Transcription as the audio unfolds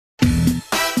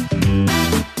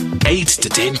8 to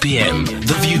 10 p.m.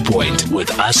 The Viewpoint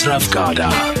with Ashraf Garda.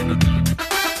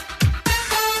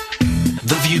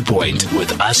 The Viewpoint with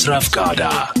Ashraf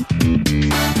Garda.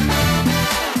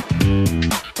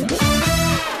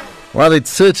 Well, it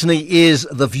certainly is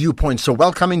The Viewpoint. So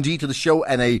welcome indeed to the show,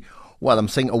 and a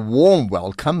warm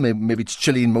welcome. Maybe it's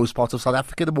chilly in most parts of South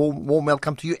Africa. A warm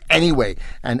welcome to you anyway,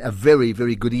 and a very,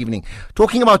 very good evening.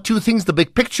 Talking about two things, the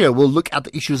big picture. We'll look at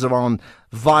the issues around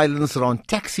violence, around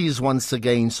taxis once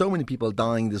again. So many people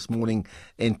dying this morning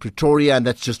in Pretoria, and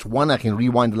that's just one. I can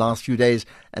rewind the last few days,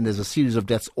 and there's a series of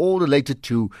deaths all related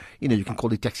to, you can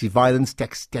call it taxi violence,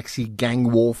 taxi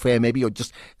gang warfare maybe, or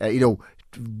just,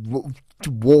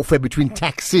 warfare between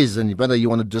taxis, and whether you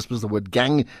want to dismiss the word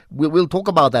gang, we'll talk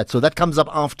about that. So that comes up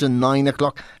after 9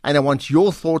 o'clock, and I want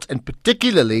your thoughts, and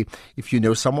particularly if you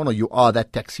know someone or you are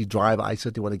that taxi driver, I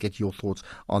certainly want to get your thoughts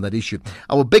on that issue.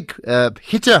 Our big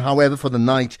hitter, however, for the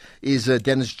night is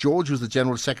Dennis George, who's the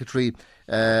General Secretary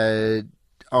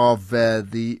of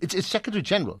it's Secretary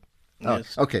General.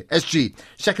 Yes. Oh, okay, SG,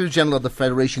 Secretary General of the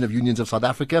Federation of Unions of South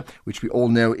Africa, which we all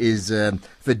know is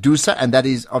FEDUSA, and that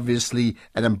is obviously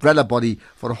an umbrella body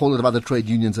for a whole lot of other trade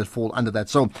unions that fall under that.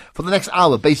 So for the next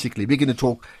hour, basically, we're going to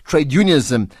talk trade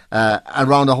unionism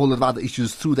around a whole lot of other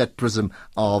issues through that prism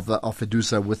of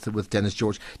FEDUSA with Dennis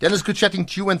George. Dennis, good chatting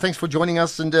to you, and thanks for joining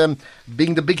us and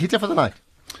being the big hitter for the night.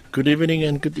 Good evening,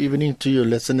 and good evening to your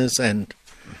listeners, and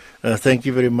thank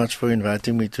you very much for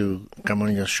inviting me to come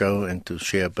on your show and to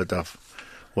share a bit of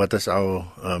what is our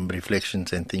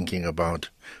reflections and thinking about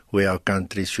where our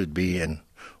country should be and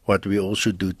what we all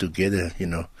should do together,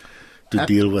 to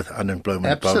deal with unemployment,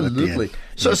 absolutely. poverty.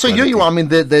 So here you are. I mean,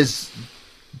 there's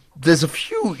a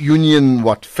few union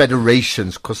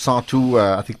federations,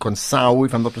 COSATU, I think CONSAU,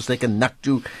 if I'm not mistaken,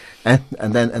 NACTU,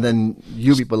 and then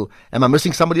you people. Am I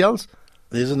missing somebody else?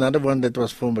 There's another one that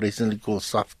was formed recently called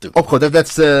SAFTU. Of course,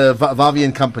 that's Vavi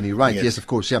and Company, right? Yes, of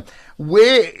course, yeah.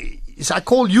 So I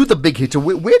call you the big hitter.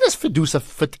 Where does FEDUSA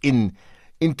fit in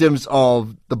terms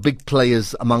of the big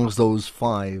players amongst those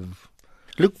five?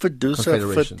 Look,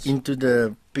 FEDUSA fit into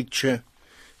the picture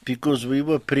because we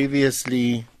were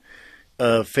previously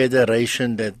a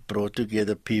federation that brought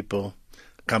together people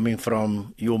coming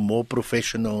from your more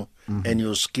professional and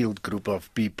your skilled group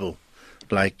of people,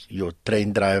 like your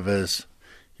train drivers,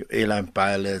 your airline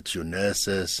pilots, your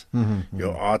nurses,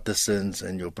 your artisans,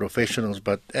 and your professionals.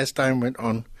 But as time went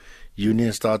on,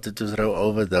 unions started to throw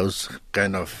over those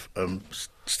kind of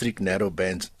strict narrow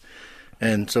bands.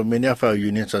 And so many of our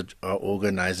unions are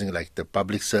organizing, like the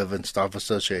Public Servant Staff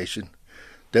Association.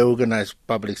 They organize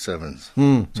public servants.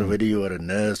 So whether you are a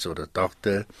nurse or a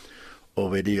doctor or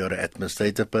whether you're an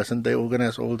administrative person, they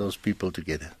organize all those people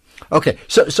together. Okay,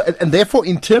 so and therefore,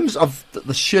 in terms of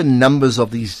the sheer numbers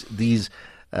of these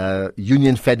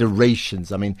union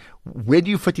federations, I mean, where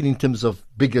do you fit in terms of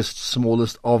biggest,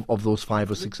 smallest of those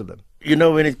 5 or 6 of them?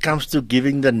 When it comes to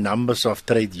giving the numbers of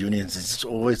trade unions, it's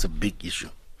always a big issue.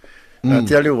 I'll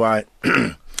tell you why.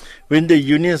 When the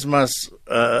unions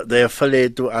they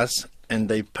affiliate to us and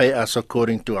they pay us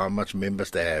according to how much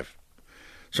members they have.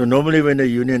 So normally when a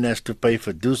union has to pay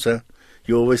for FEDUSA,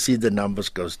 you always see the numbers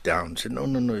goes down. Say, no,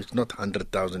 it's not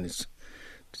 100,000, it's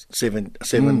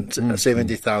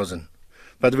 70,000.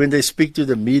 But when they speak to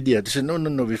the media, they say, no,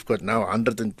 we've got now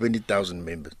 120,000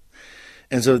 members.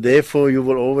 And so therefore you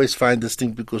will always find this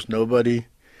thing because nobody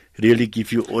really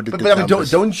give you audited but I mean,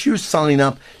 numbers. don't you sign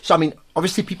up? So I mean,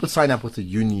 obviously people sign up with the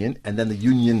union, and then the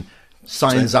union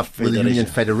signs up with the union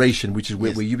federation, which is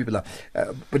where you people are.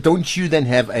 But don't you then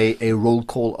have a roll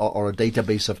call or a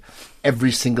database of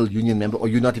every single union member, or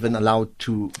you're not even allowed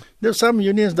to? No, some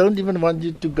unions don't even want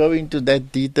you to go into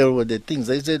that detail with the things.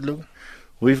 They said, look,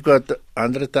 we've got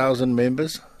 100,000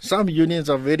 members. Some unions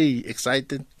are very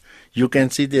excited. You can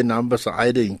see their numbers are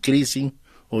either increasing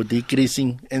or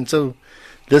decreasing. And so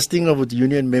this thing of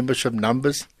union membership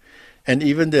numbers, and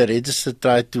even the register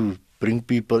try to bring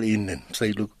people in and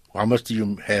say, look, how much do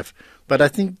you have? But I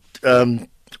think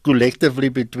collectively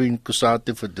between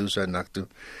COSATU, FEDUSA and NACTU,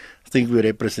 I think we're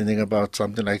representing about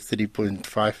something like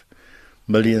 3.5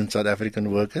 million South African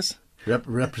workers.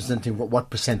 Representing what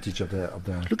percentage of the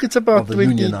Look, it's about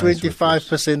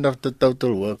 20-25% of the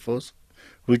total workforce,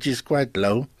 which is quite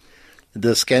low.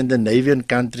 The Scandinavian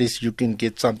countries, you can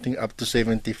get something up to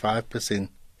 75%.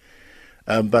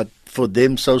 But for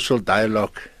them, social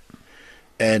dialogue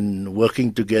and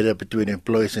working together between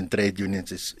employees and trade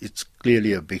unions, it's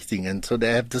clearly a big thing. And so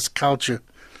they have this culture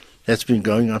that's been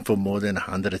going on for more than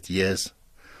 100 years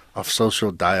of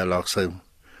social dialogue. So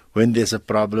when there's a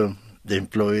problem, the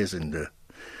employers and the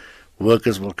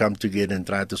workers will come together and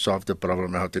try to solve the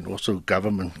problem out, and also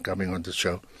government coming on the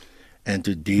show and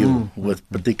to deal with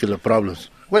particular problems.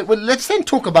 Well, let's then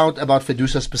talk about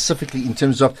FEDUSA specifically in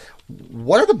terms of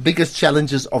what are the biggest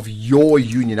challenges of your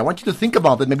union. I want you to think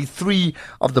about that, maybe 3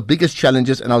 of the biggest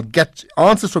challenges, and I'll get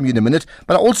answers from you in a minute.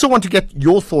 But I also want to get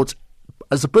your thoughts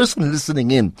as a person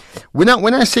listening in. When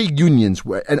I say unions,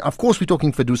 and of course we're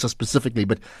talking FEDUSA specifically,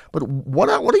 but what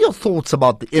are your thoughts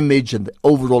about the image and the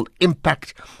overall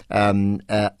impact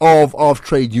of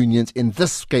trade unions, in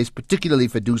this case particularly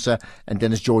FEDUSA, and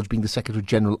Dennis George being the Secretary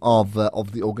General of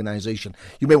the organisation?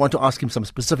 You may want to ask him some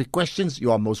specific questions.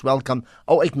 You are most welcome.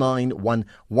 0891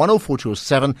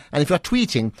 104207, and if you're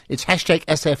tweeting, it's hashtag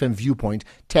SAFM Viewpoint.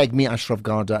 Tag me, Ashraf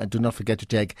Garda, and do not forget to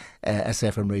tag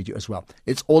SAFM Radio as well.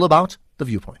 It's all about the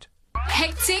Viewpoint.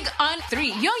 Hectic on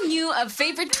 3, your new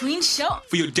favorite tween show.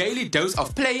 For your daily dose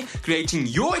of play, creating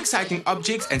your exciting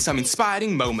objects and some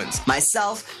inspiring moments.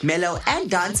 Myself, Mello, and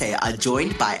Dante are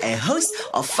joined by a host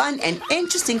of fun and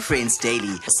interesting friends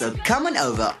daily. So come on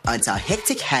over onto our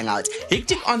Hectic Hangout.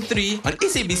 Hectic on 3 on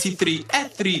SABC 3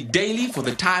 at 3 daily for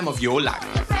the time of your life.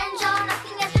 Your friends are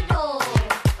knocking at the door.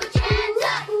 Put your hands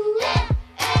up.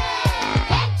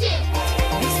 Hectic.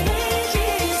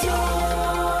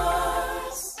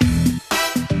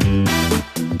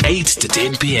 8 to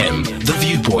 10 p.m. The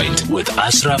Viewpoint with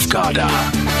Ashraf Garda.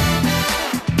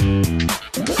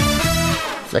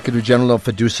 Secretary General of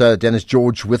FEDUSA, Dennis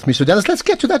George, with me. So, Dennis, let's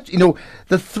get to that.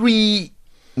 The 3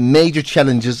 major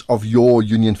challenges of your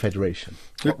union federation.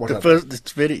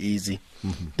 It's very easy.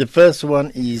 Mm-hmm. The first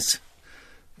one is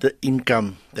the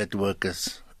income that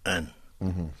workers earn.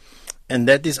 Mm-hmm. And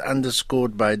that is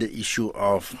underscored by the issue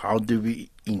of how do we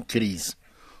increase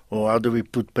or how do we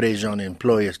put pressure on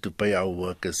employers to pay our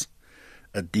workers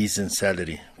a decent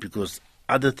salary, because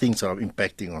other things are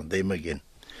impacting on them again.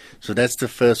 So that's the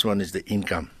first one, is the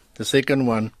income. The second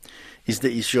one is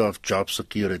the issue of job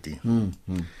security.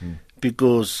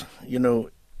 Because,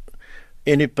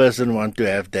 any person wants to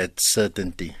have that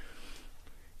certainty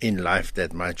in life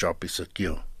that my job is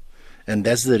secure. And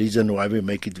that's the reason why we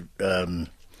make it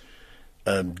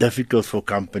difficult for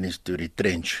companies to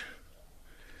retrench.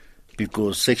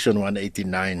 Because Section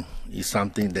 189 is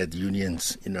something that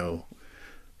unions,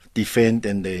 defend,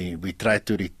 and we try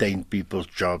to retain people's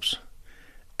jobs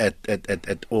at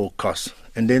all costs.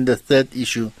 And then the third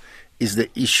issue is the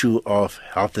issue of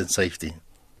health and safety.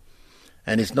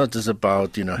 And it's not just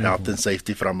about, health and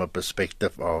safety from a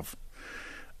perspective of,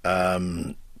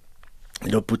 putting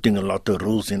a lot of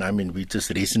rules in. I mean, we just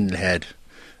recently had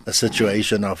a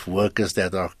situation of workers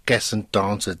that are cash and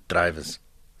transit drivers.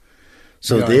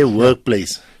 So their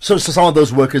workplace. So some of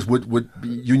those workers would be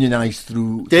unionized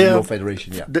through your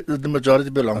federation, yeah. The majority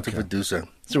belong to FEDUSA.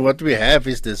 So what we have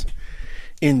is this.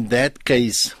 In that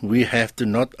case, we have to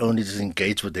not only just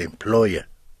engage with the employer,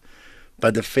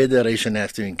 but the federation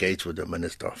has to engage with the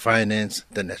Minister of Finance,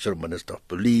 the National Minister of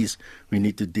Police. We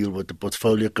need to deal with the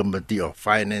Portfolio Committee of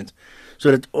Finance, so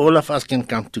that all of us can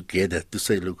come together to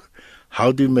say, look,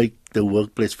 how do we make the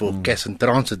workplace for cash and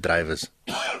transit drivers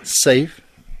safe?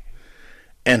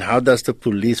 And how does the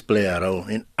police play a role?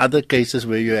 In other cases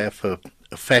where you have a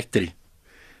factory,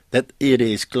 that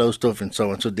area is closed off and so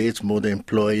on. So there's more the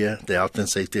employer, the health and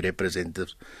safety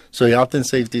representatives. So health and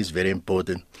safety is very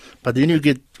important. But then you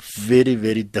get very,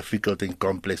 very difficult and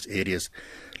complex areas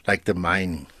like the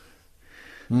mining.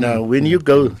 Now, when you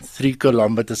go 3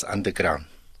 kilometers underground,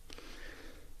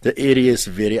 the area is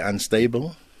very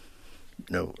unstable.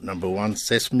 Number one,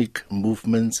 seismic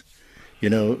movements.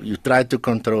 You try to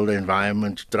control the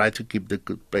environment, you try to keep the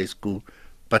place cool,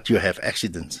 but you have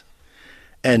accidents.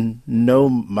 And no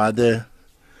mother,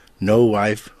 no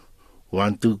wife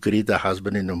want to greet her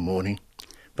husband in the morning,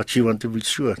 but she want to be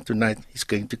sure tonight he's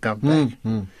going to come back.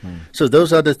 So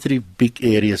those are the 3 big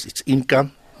areas. It's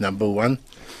income, number 1.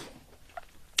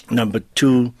 Number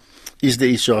 2 is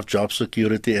the issue of job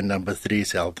security, and number 3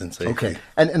 is health and safety. Okay,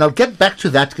 and I'll get back to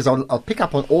that, because I'll pick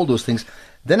up on all those things.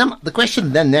 Then the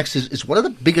question then next is what are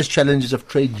the biggest challenges of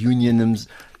trade union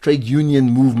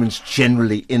movements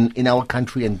generally in our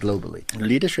country and globally?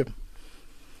 Leadership.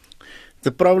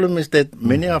 The problem is that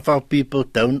many of our people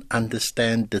don't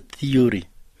understand the theory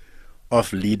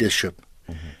of leadership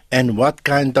and what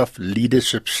kind of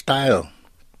leadership style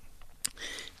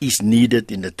is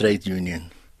needed in the trade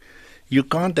union. You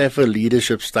can't have a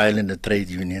leadership style in the trade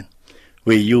union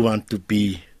where you want to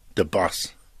be the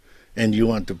boss and you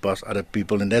want to boss other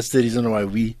people. And that's the reason why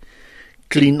we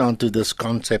cling onto this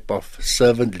concept of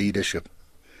servant leadership,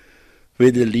 where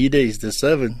the leader is the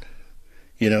servant,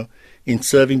 in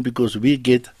serving, because we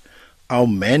get our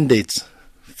mandates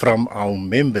from our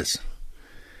members.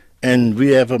 And we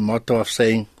have a motto of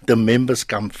saying the members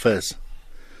come first.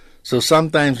 So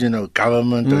sometimes,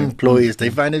 government or employees, they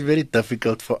find it very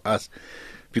difficult for us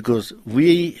because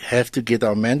we have to get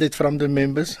our mandate from the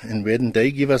members, and when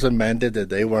they give us a mandate that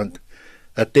they want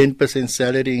a 10%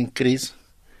 salary increase,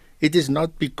 it is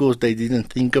not because they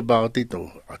didn't think about it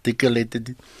or articulated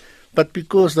it, but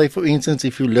because they, for instance,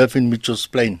 if you live in Mitchell's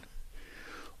Plain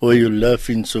or you live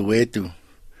in Soweto,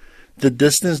 the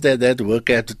distance that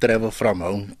worker had to travel from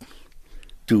home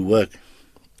to work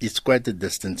is quite a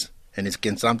distance, and it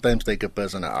can sometimes take a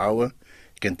person an hour,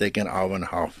 it can take an hour and a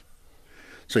half.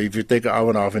 So if you take an hour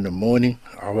and a half in the morning,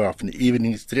 an hour and a half in the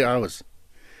evening, it's 3 hours.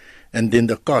 And then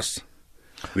the cost.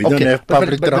 We don't have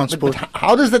public transport. But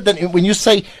how does that then, when you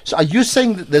say, so are you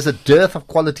saying that there's a dearth of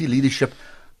quality leadership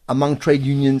among trade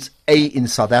unions, A, in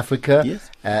South Africa, yes,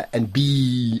 and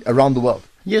B, around the world?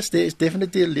 Yes, there is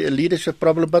definitely a leadership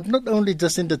problem, but not only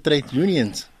just in the trade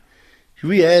unions.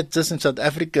 We had just in South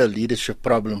Africa a leadership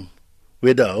problem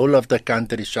where the whole of the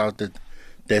country shouted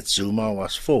that Zuma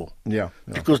was for. Yeah.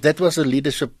 Because that was a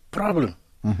leadership problem.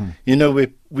 Where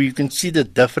we can see the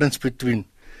difference between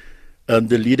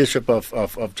the leadership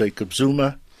of Jacob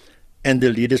Zuma and the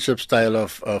leadership style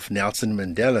of Nelson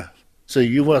Mandela. So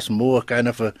he was more kind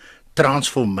of a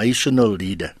transformational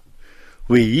leader,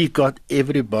 where he got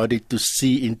everybody to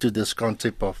see into this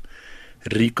concept of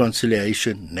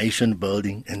reconciliation, nation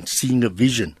building, and seeing a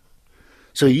vision.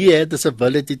 So he had this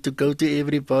ability to go to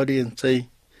everybody and say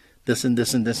this and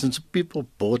this and this, and so people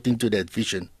bought into that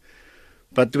vision.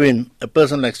 But when a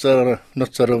person like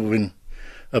when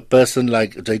a person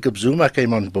like Jacob Zuma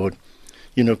came on board,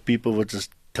 people were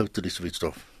just totally switched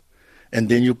off. And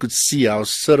then you could see how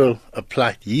Cyril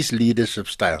applied his leadership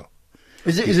style.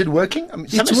 Is it working? I mean,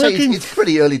 it's working. It's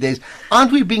pretty early days.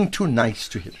 Aren't we being too nice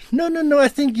to him? No. I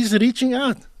think he's reaching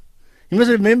out. You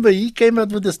must remember, he came out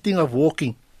with this thing of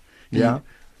walking. Yeah.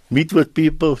 Meet with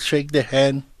people, shake their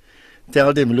hand,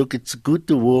 tell them, look, it's good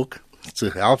to walk. It's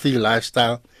a healthy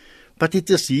lifestyle. But it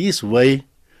is his way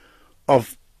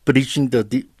of bridging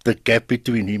the gap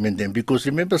between him and them. Because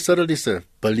remember, Cyril is a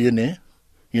billionaire.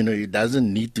 He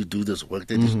doesn't need to do this work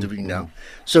that he's doing now.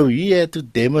 So he had to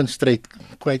demonstrate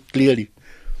quite clearly.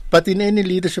 But in any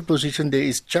leadership position, there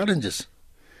is challenges.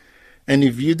 And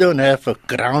if you don't have a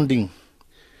grounding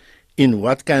in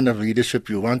what kind of leadership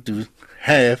you want to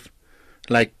have,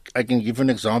 like I can give an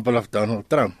example of Donald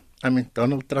Trump. I mean,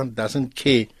 Donald Trump doesn't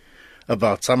care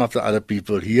about some of the other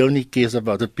people. He only cares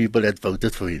about the people that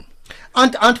voted for him.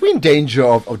 Aren't we in danger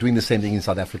of doing the same thing in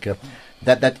South Africa?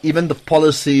 That even the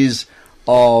policies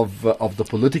of the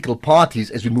political parties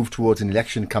as we move towards an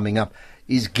election coming up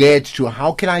is geared to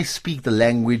how can I speak the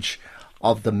language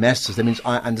of the masses? That means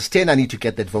I understand I need to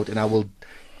get that vote, and I will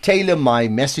tailor my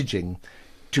messaging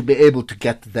to be able to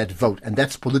get that vote, and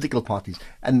that's political parties.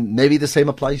 And maybe the same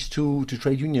applies to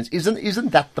trade unions.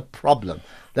 Isn't that the problem?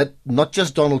 That not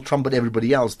just Donald Trump but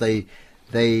everybody else, they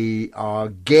are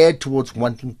geared towards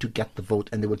wanting to get the vote,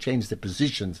 and they will change their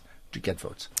positions to get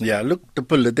votes. Yeah, look, the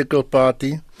political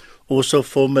party also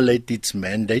formulate its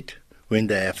mandate when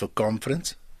they have a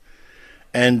conference.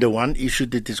 And the one issue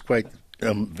that is quite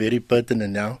very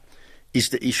pertinent now is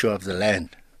the issue of the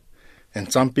land.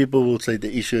 And some people will say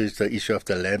the issue is the issue of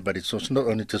the land, but it's also not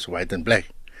only just white and black,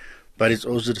 but it's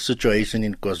also the situation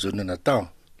in KwaZulu-Natal,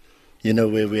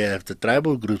 where we have the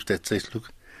tribal groups that says,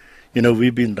 look,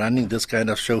 we've been running this kind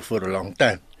of show for a long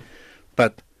time.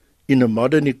 But in a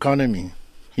modern economy,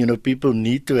 people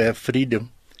need to have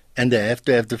freedom, and they have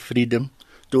to have the freedom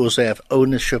to also have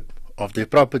ownership of their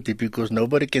property, because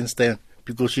nobody can stand,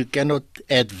 because you cannot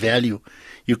add value.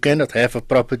 You cannot have a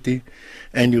property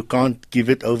and you can't give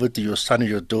it over to your son or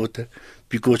your daughter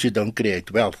because you don't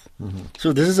create wealth.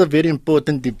 So this is a very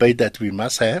important debate that we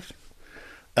must have.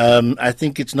 I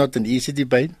think it's not an easy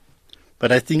debate,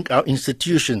 but I think our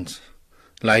institutions,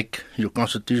 like your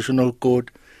constitutional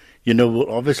court, will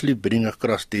obviously bring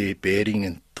across their bearing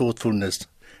and thoughtfulness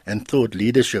and thought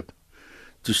leadership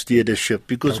to steer the ship,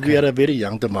 because we are a very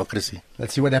young democracy.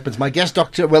 Let's see what happens. My guest,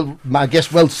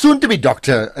 soon to be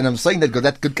doctor, and I'm saying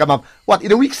that could come up,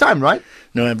 in a week's time, right?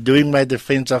 No, I'm doing my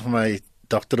defense of my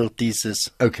doctoral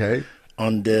thesis. Okay.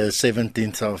 On the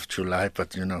 17th of July,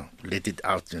 but, let it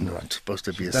out, it's supposed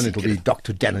to be a secret. Then it'll be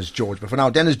Dr. Dennis George. But for now,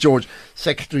 Dennis George,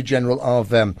 Secretary General of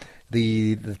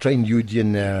the trade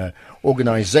union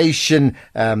organization,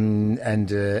 and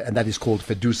that is called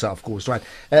FEDUSA, of course, right?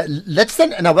 Let's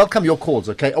then, and I welcome your calls,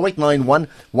 okay? 0891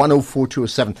 104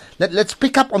 207. Let's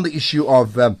pick up on the issue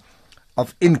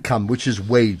of income, which is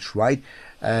wage, right?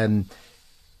 Are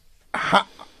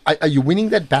you winning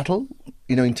that battle,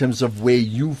 in terms of where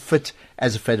you fit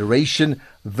as a federation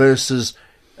versus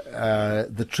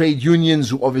the trade unions,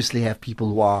 who obviously have people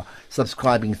who are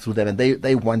subscribing through them, and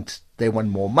they want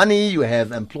more money. You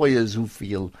have employers who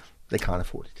feel they can't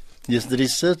afford it. Yes, the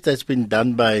research that's been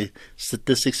done by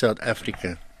Statistics South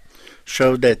Africa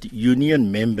show that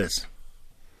union members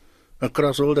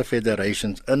across all the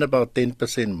federations earn about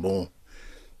 10% more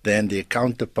than their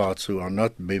counterparts who are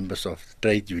not members of the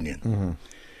trade union. Mm-hmm.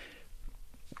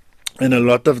 And a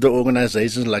lot of the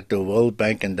organizations like the World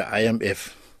Bank and the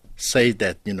IMF say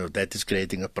that, that is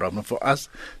creating a problem. For us,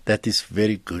 that is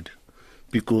very good,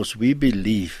 because we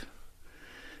believe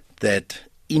that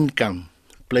income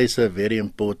plays a very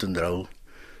important role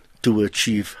to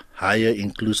achieve higher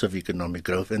inclusive economic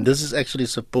growth. And this is actually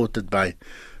supported by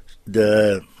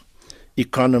the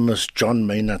economist John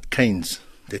Maynard Keynes,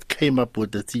 that came up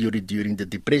with the theory during the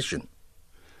Depression,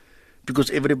 because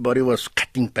everybody was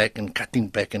cutting back and cutting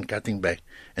back and cutting back,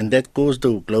 and that caused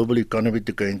the global economy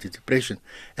to go into depression.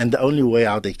 And the only way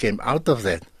how they came out of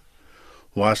that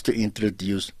was to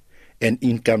introduce an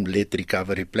income-led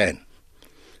recovery plan.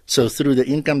 So through the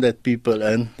income that people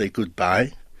earn, they could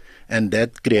buy, and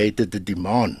that created the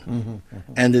demand. Mm-hmm,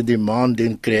 mm-hmm. And the demand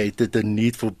then created the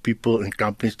need for people and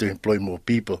companies to employ more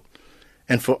people.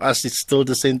 And for us, it's still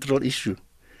the central issue.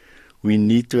 We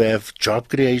need to have job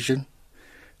creation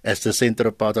as the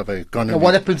central part of our economy. Now,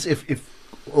 what happens if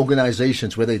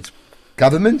organizations, whether it's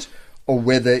government or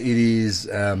whether it is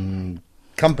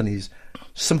companies,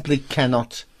 simply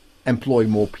cannot employ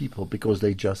more people because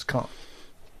they just can't?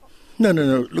 No.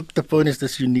 Look, the point is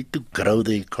this: you need to grow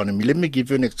the economy. Let me give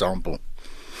you an example.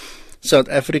 South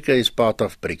Africa is part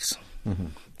of BRICS. Mm-hmm.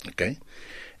 Okay?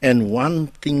 And one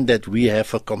thing that we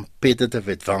have a competitive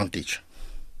advantage,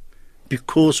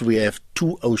 because we have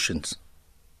two oceans,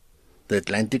 the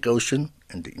Atlantic Ocean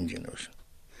and the Indian Ocean.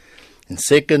 And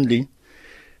secondly,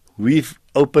 we've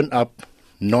opened up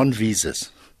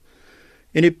non-visas.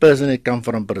 Any person that comes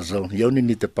from Brazil, he only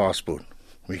needs a passport.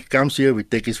 When he comes here, we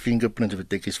take his fingerprint, we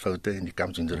take his photo, and he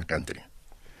comes into the country.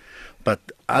 But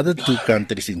other two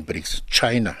countries in BRICS,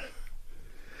 China,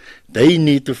 they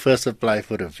need to first apply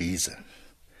for a visa.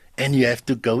 And you have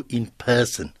to go in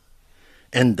person.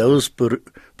 And those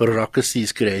bureaucracy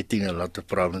is creating a lot of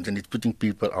problems, and it's putting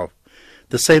people off.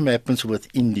 The same happens with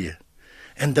India.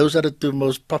 And those are the two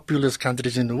most populous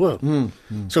countries in the world.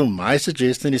 So my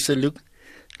suggestion is, look,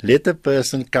 let a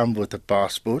person come with a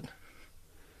passport,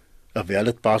 a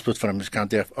valid passport from his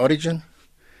country of origin,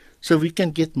 so we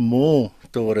can get more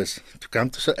tourists to come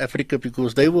to South Africa,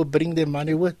 because they will bring their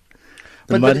money with.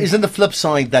 But isn't the flip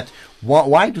side that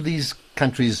why do these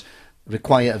countries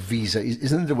require a visa?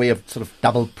 Isn't it a way of sort of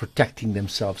double protecting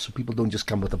themselves, so people don't just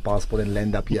come with a passport and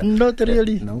land up here? Not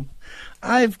really. No?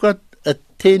 I've got a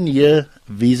 10-year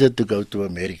visa to go to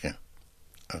America.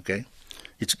 Okay?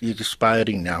 It's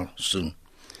expiring now soon.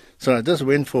 So I just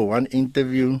went for one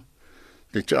interview.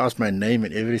 They asked my name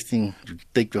and everything. You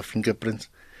take your fingerprints.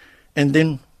 And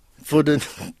then for the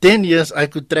 10 years, I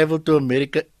could travel to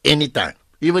America anytime.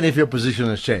 Even if your position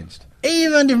has changed?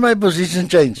 Even if my position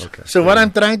changed. Okay. So what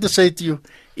I'm trying to say to you,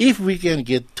 if we can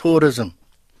get tourism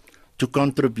to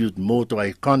contribute more to our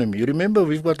economy, you remember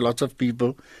we've got lots of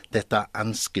people that are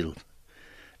unskilled.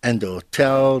 And the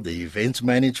hotel, the events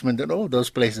management, and all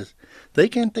those places, they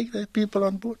can take their people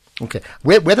on board. Okay.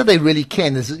 Whether they really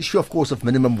can, there's an issue, of course, of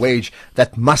minimum wage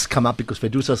that must come up, because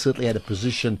FEDUSA certainly had a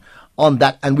position on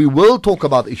that. And we will talk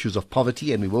about issues of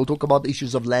poverty, and we will talk about the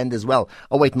issues of land as well.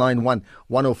 0891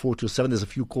 10427. There's a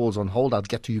few calls on hold. I'll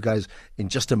get to you guys in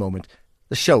just a moment.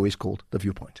 The show is called The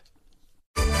Viewpoint.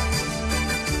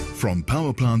 From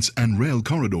power plants and rail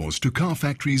corridors to car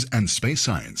factories and space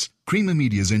science, Creamer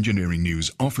Media's Engineering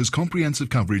News offers comprehensive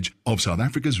coverage of South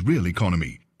Africa's real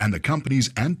economy and the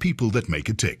companies and people that make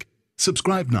it tick.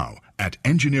 Subscribe now at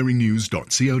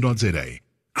engineeringnews.co.za.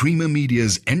 Creamer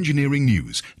Media's Engineering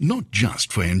News, not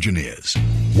just for engineers.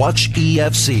 Watch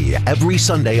EFC every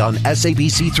Sunday on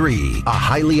SABC3. A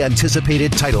highly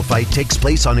anticipated title fight takes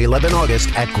place on 11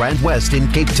 August at Grand West in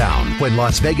Cape Town, when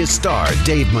Las Vegas star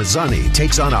Dave Mazzani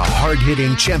takes on a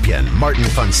hard-hitting champion, Martin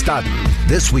van Staden.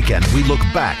 This weekend, we look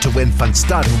back to when van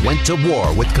Staden went to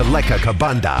war with Kaleka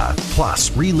Kabanda.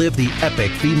 Plus, relive the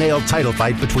epic female title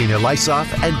fight between Elisov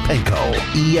and Penko.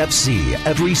 EFC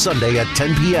every Sunday at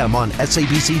 10 p.m. on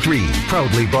SABC3.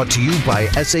 Proudly brought to you by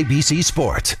SABC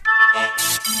Sport.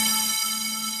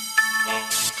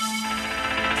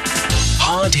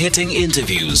 Hard-hitting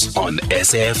interviews on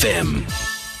SAFM.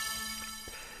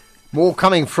 More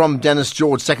coming from Dennis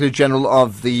George, Secretary General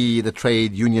of the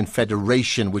Trade Union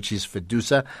Federation, which is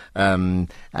FEDUSA, and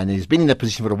he's been in that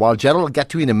position for a while. Gerald, I'll get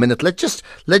to you in a minute. Let's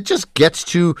just get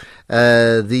to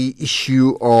the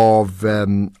issue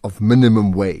of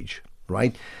minimum wage,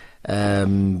 right?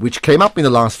 which came up in the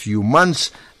last few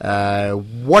months.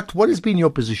 What has been your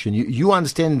position? You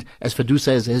understand, as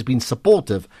FEDUSA has been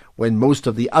supportive when most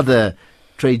of the other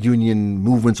trade union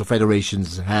movements or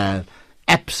federations have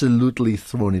absolutely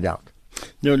thrown it out.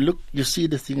 No, look, you see,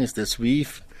 the thing is this: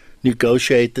 we've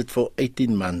negotiated for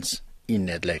 18 months in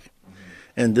NEDLAC.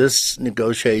 And this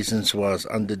negotiations was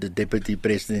under the deputy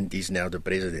president, he's now the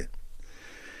president.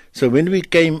 So when we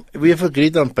came, we have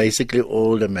agreed on basically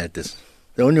all the matters.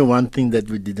 The only one thing that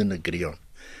we didn't agree on,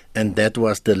 and that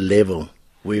was the level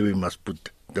where we must put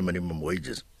the minimum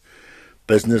wages.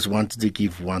 Business wanted to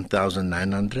give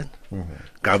 1,900.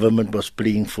 Government was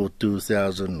pleading for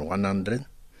 2,100.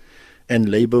 And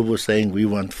Labour was saying we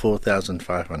want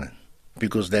 4,500.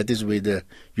 Because that is where the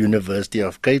University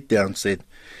of Cape Town said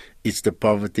it's the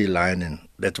poverty line and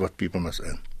that's what people must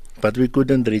earn. But we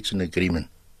couldn't reach an agreement.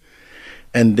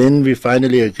 And then we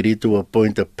finally agreed to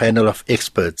appoint a panel of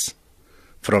experts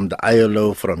from the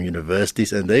ILO, from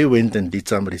universities, and they went and did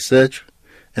some research,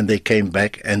 and they came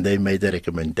back and they made a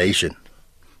recommendation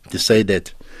to say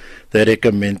that they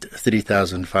recommend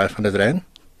 3,500 rand,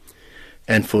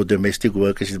 and for domestic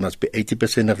workers it must be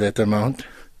 80% of that amount,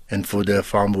 and for the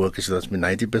farm workers it must be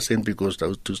 90%, because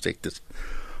those two sectors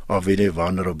are very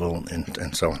vulnerable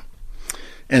and so on.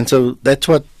 And so that's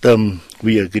what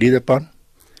we agreed upon,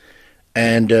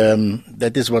 and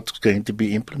that is what's going to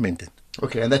be implemented.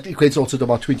 Okay, and that equates also to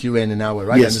about 20 rand an hour,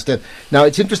 right? Yes. I understand. Now,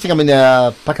 it's interesting, I mean,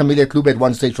 Pakamilia Klube at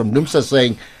one stage from NUMSA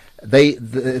saying,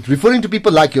 referring to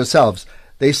people like yourselves,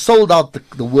 they sold out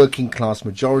the working class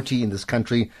majority in this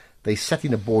country. They sat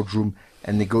in a boardroom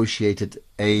and negotiated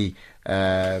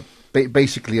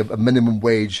basically a minimum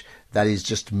wage that is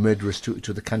just murderous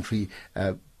to the country.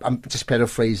 I'm just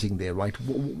paraphrasing there, right?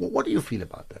 What do you feel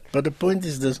about that? But the point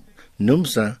is this: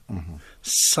 NUMSA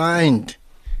signed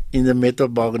in the Metro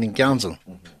Bargaining Council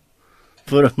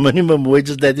for a minimum wage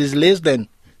that is less than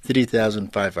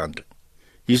 3,500.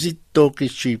 You see, talk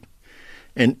is cheap,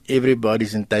 and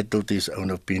everybody's entitled to his own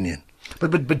opinion.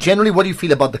 But generally, what do you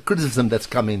feel about the criticism that's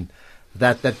come in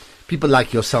that people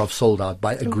like yourself sold out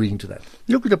by agreeing to that?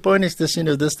 Look, the point is this: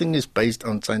 this thing is based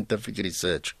on scientific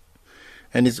research,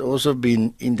 and it's also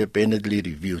been independently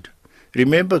reviewed.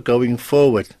 Remember, going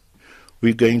forward,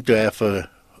 we're going to have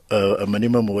a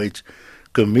minimum wage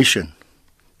commission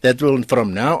that will,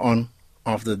 from now on,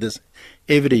 after this,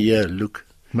 every year look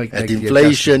at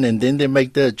inflation, and then they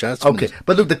make the adjustments. Okay,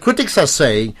 but look, the critics are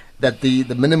saying that the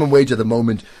minimum wage at the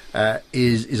moment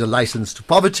is a license to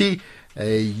poverty.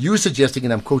 You suggesting,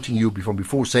 and I'm quoting you from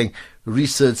before, saying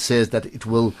research says that it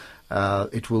will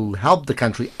help the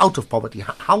country out of poverty.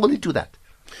 How will it do that?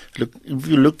 Look, if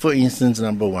you look, for instance,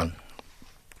 number one,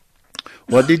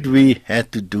 what did we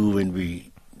had to do when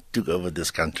we took over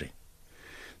this country?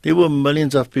 There were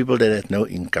millions of people that had no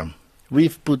income.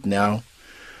 We've put now,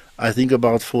 I think,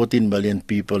 about 14 million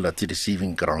people that's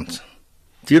receiving grants.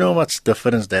 Do you know what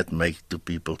difference that makes to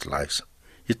people's lives?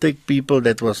 You take people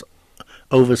that was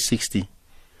over 60.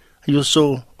 You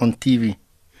saw on TV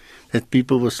that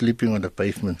people were sleeping on the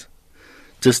pavement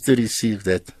just to receive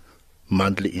that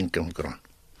monthly income grant.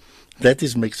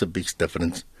 That makes a big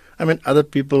difference. I mean, other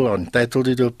people are entitled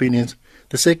to their opinions.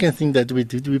 The second thing that we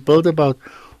did, we built about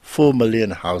 4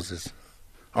 million houses,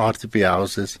 RTP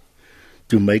houses,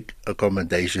 to make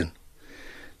accommodation.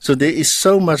 So there is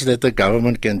so much that the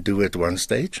government can do at one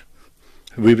stage,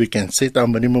 where we can set our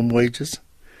minimum wages.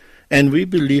 And we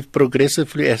believe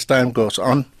progressively, as time goes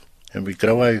on and we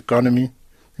grow our economy,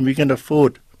 we can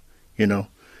afford,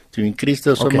 to increase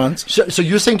those amounts. So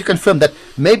you're saying, to confirm, that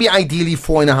maybe ideally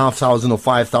 4,500 or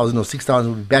 5,000 or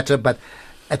 6,000 would be better, but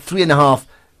at 3,500,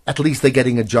 at least they're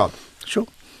getting a job. Sure.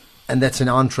 And that's an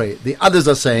entree. The others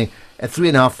are saying at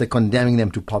 3,500 they're condemning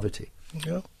them to poverty.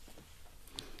 Yeah.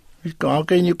 How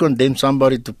can you condemn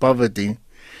somebody to poverty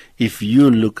if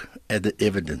you look at the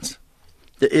evidence?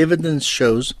 The evidence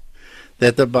shows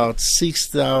that about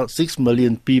 6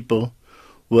 million people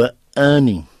were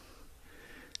earning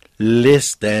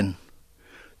less than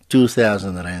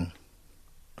 2,000 rand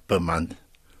per month.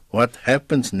 What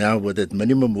happens now with that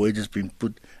minimum wage has been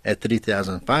put at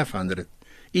 3,500?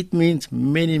 It means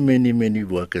many, many, many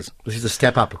workers. This is a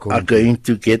step up, are going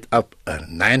to get up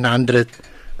 900,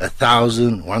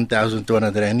 1,000,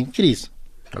 1,200 rand increase.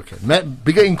 Okay,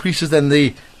 bigger increases than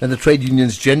the trade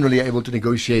unions generally are able to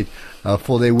negotiate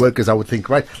for their workers, I would think.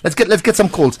 Right? Let's get some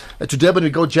calls to Durban. We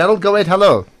go. Gerald, go ahead.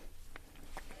 Hello.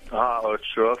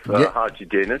 Sure. Yeah. Hi to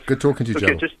Dennis. Good talking to you,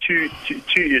 Gerald. Just two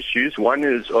issues. One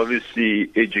is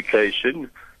obviously education.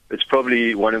 It's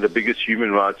probably one of the biggest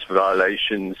human rights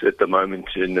violations at the moment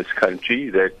in this country,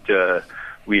 that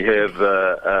we have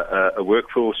a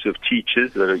workforce of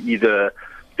teachers that are either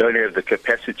don't have the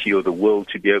capacity or the will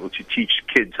to be able to teach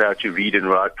kids how to read and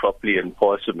write properly and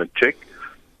pass a matric.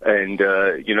 And,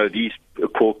 these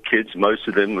core kids, most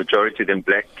of them, majority of them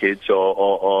black kids,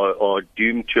 are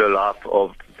doomed to a life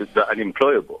of the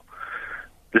unemployable.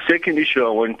 The second issue I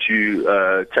want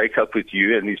to take up with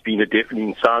you, and there's been a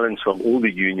deafening silence from all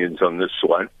the unions on this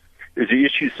one, is the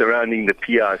issue surrounding the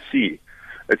PIC.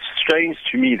 It's strange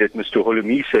to me that Mr.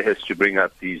 Holomisa has to bring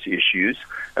up these issues,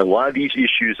 and why these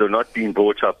issues are not being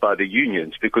brought up by the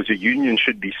unions, because the unions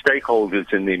should be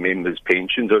stakeholders in their members'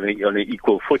 pensions on an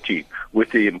equal footing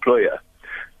with the employer.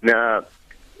 Now,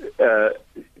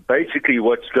 basically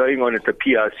what's going on at the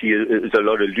PIC is a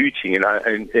lot of looting,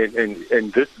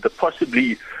 and this,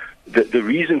 the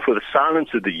reason for the silence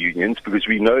of the unions, because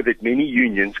we know that many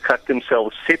unions cut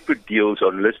themselves separate deals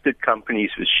on listed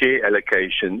companies with share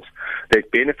allocations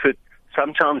that benefit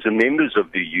sometimes the members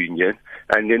of the union,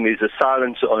 and then there's a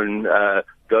silence on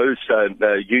those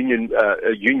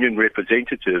union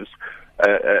representatives,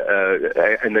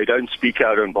 and they don't speak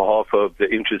out on behalf of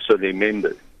the interests of their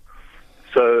members.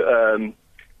 So,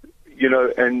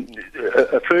 and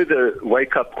a further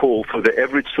wake-up call for the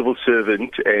average civil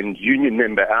servant and union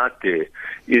member out there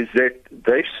is that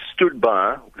they've stood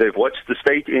by, they've watched the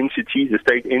state entity, the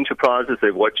state enterprises,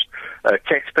 they've watched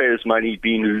taxpayers' money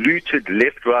being looted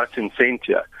left, right, and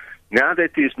center. Now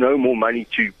that there's no more money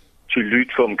to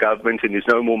loot from government and there's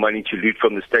no more money to loot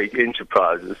from the state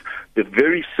enterprises, the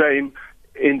very same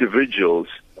individuals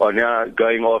are now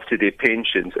going after their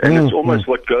pensions, and it's almost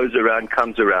what goes around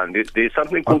comes around. There's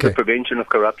something called the Prevention of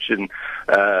Corruption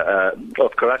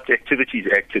of Corrupt Activities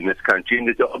Act in this country, and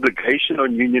there's an obligation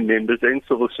on union members and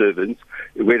civil servants,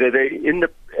 whether they're in the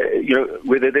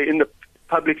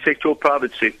public sector or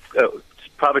private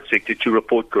sector, to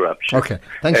report corruption. Okay,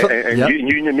 thanks.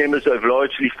 Union members have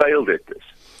largely failed at this.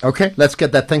 Okay, let's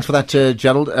get that. Thanks for that,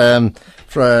 Gerald. Go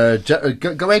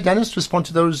ahead, Dennis, respond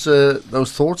to those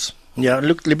thoughts. Yeah,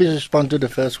 look, let me respond to the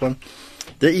first one.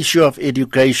 The issue of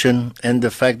education and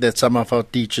the fact that some of our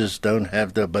teachers don't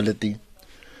have the ability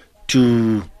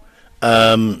to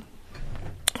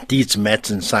teach maths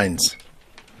and science.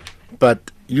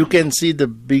 But you can see the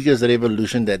biggest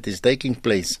revolution that is taking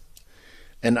place,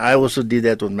 and I also did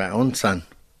that with my own son,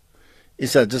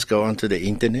 is I just go onto the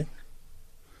internet,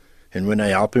 and when I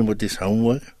help him with his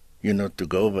homework, to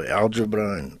go over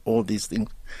algebra and all these things,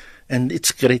 and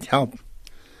it's great help.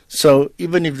 So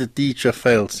even if the teacher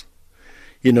fails,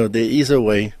 there is a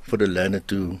way for the learner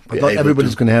to But not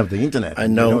everybody's going to have the internet. I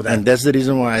know, and that's the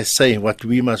reason why I say what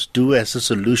we must do as a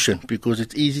solution, because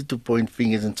it's easy to point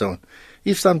fingers and so on.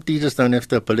 If some teachers don't have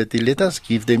the ability, let us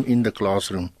give them in the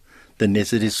classroom the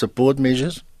necessary support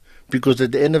measures, because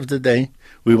at the end of the day,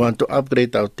 we want to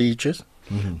upgrade our teachers,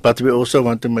 but we also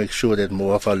want to make sure that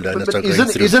more of our learners are going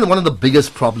through. Isn't one of the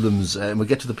biggest problems, and we'll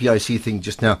get to the PIC thing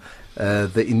just now,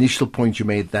 the initial point you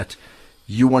made that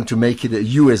you want to make it,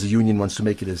 you as a union wants to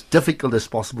make it as difficult as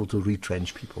possible to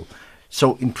retrench people.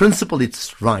 So in principle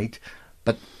it's right,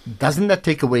 but doesn't that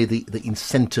take away the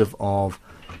incentive of,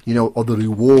 or the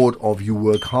reward of you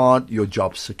work hard, your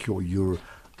job's secure, you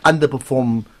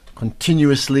underperform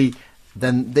continuously,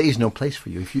 then there is no place for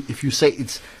you. If you say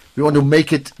we want to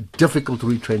make it difficult to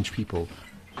retrench people.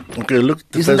 Okay, look.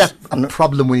 Isn't that a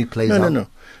problem when it plays out? No.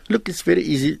 Look, it's very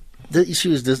easy. The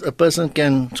issue is this: a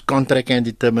contract can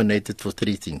be terminated for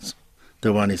three things.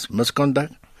 The one is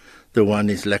misconduct, the one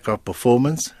is lack of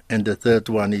performance, and the third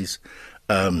one is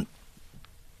no,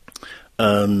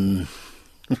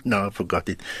 I forgot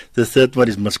it. The third one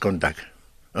is misconduct.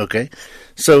 Okay,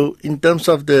 so in terms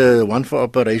of the one for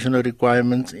operational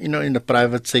requirements, in the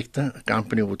private sector, a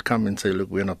company would come and say,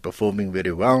 look, we're not performing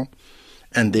very well,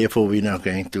 and therefore we're now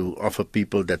going to offer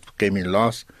people that came in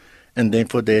last, and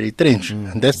therefore they retrench.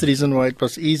 And that's the reason why it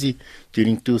was easy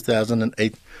during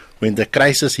 2008, when the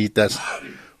crisis hit us,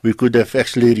 we could have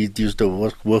actually reduced the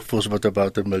workforce by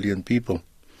about 1 million people.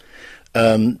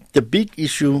 The big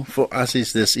issue for us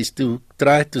is to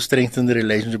try to strengthen the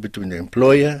relationship between the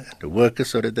employer and the worker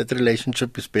so that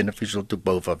relationship is beneficial to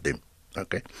both of them.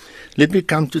 Okay. Let me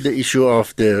come to the issue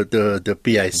of the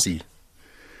PIC.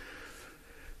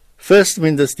 First,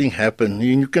 when this thing happened,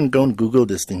 you can go and Google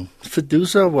this thing.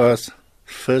 FEDUSA was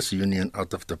first union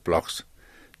out of the blocks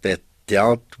that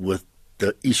dealt with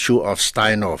the issue of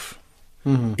Steinhoff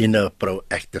in a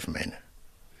proactive manner.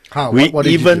 How? We what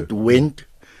did even you do? went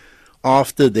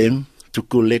after them to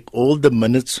collect all the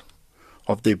minutes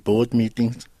of their board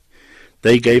meetings.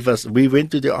 They gave us, we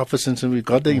went to the offices and we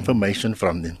got the information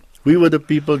from them. We were the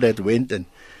people that went and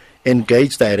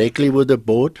engaged directly with the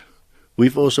board.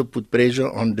 We've also put pressure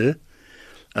on the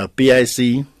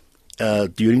PIC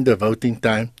during the voting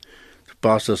time to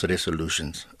pass those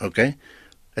resolutions, okay?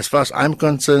 As far as I'm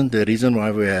concerned, the reason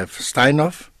why we have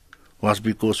Steinhoff was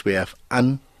because we have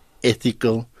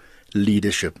unethical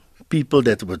leadership. People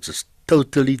that were just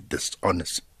totally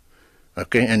dishonest,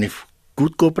 okay? And if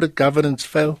good corporate governance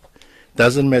fail,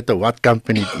 doesn't matter what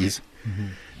company it is.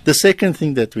 The second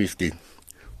thing that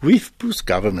we've pushed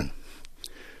government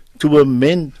to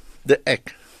amend the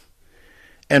act.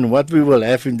 And what we will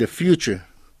have in the future,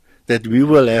 that we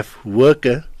will have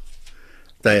worker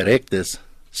directors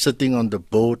sitting on the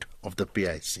board of the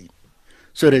PIC,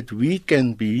 so that we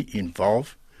can be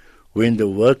involved when the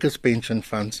workers' pension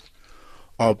funds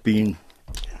are being,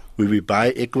 when we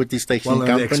buy equity stakes in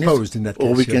companies, exposed in that case,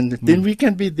 or we can, then we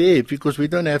can be there, because we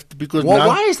don't have to. Because now,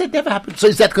 why has that never happened? So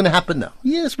is that going to happen now?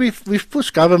 Yes, we've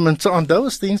pushed governments on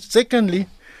those things. Secondly,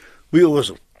 we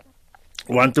also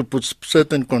want to put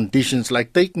certain conditions,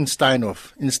 like taking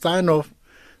Steinhoff. In Steinhoff,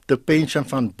 the pension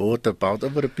fund bought about,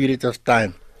 over a period of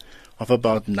time, of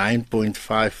about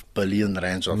 9.5 billion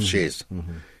rands of shares.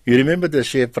 You remember the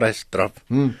share price drop?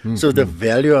 So the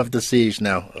value of the share is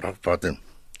now rock bottom.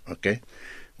 Okay,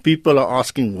 people are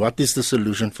asking, what is the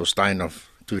solution for Steinhoff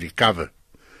to recover?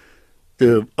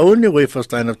 The only way for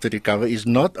Steinhoff to recover is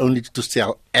not only to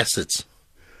sell assets,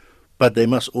 but they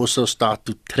must also start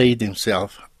to trade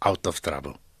themselves out of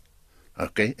trouble.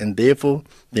 Okay, and therefore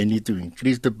they need to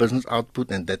increase the business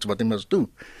output, and that's what they must do.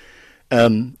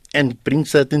 And bring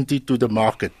certainty to the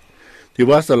market. There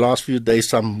was the last few days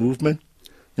some movement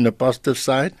in the positive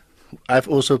side. I've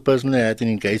also personally had an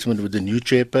engagement with the new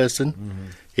chairperson,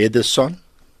 Heather's son.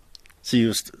 She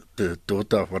was the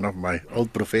daughter of one of my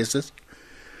old professors,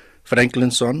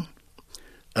 Franklin's son.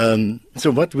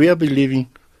 So what we are believing,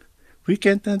 we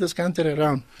can turn this country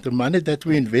around. The money that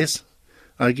we invest,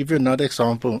 I'll give you another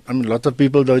example. I mean, a lot of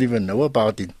people don't even know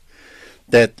about it,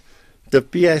 that the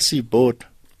PIC bought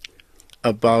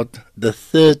about the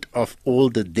third of all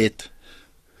the debt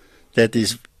that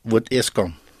is with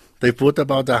Eskom. They bought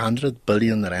about 100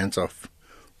 billion rands of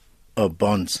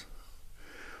bonds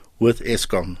with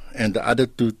Eskom, and the other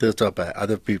 2/3 are by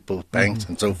other people, banks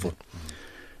and so forth.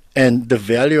 And the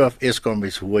value of Eskom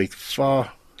is way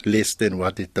far less than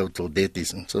what the total debt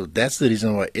is. And so that's the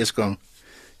reason why Eskom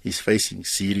is facing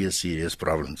serious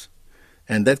problems.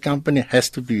 And that company has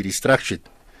to be restructured.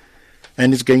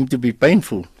 And it's going to be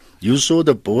painful. You saw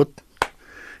the board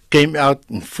came out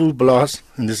in full blast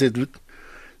and they said, look,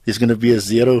 there's going to be a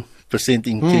 0%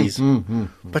 increase.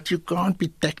 But you can't be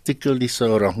tactically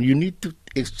so wrong. You need to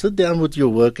sit down with your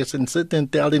workers and sit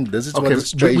and tell them this is what the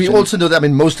situation we also know that, I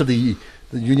mean, most of the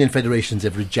union federations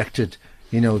have rejected,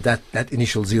 that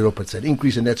initial 0%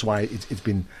 increase, and that's why it's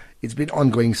been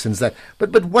ongoing since that.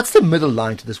 But what's the middle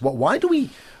line to this? Why do we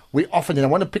often, and I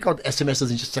want to pick out SMSs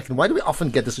in just a second, why do we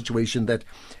often get the situation that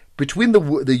between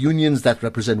the unions that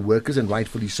represent workers, and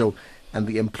rightfully so, and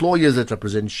the employers that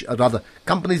represent, rather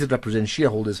companies that represent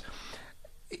shareholders,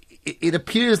 it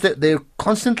appears that they're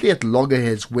constantly at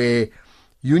loggerheads where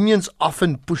unions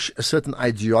often push a certain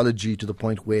ideology to the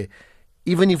point where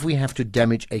even if we have to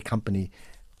damage a company,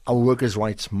 our workers'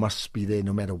 rights must be there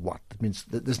no matter what. That means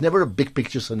that there's never a big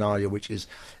picture scenario, which is,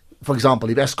 for example,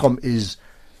 if Eskom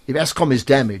is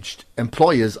damaged,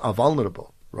 employers are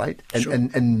vulnerable, right? And, Sure.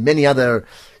 and many other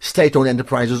state-owned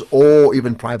enterprises or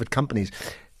even private companies.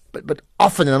 But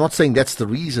often, and I'm not saying that's the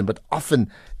reason, but often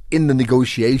in the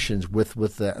negotiations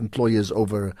with employers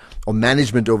over, or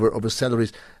management over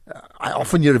salaries, I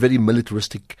often hear a very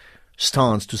militaristic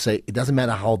stance to say it doesn't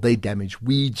matter how they damage,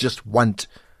 we just want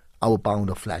our pound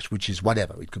of flesh, which is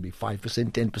whatever. It could be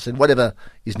 5%, 10%, whatever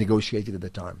is negotiated at the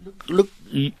time. Look,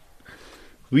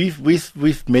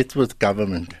 we've met with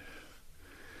government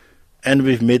and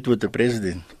we've met with the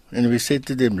president, and we said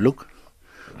to them, look,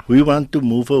 we want to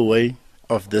move away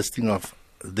of this thing of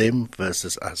them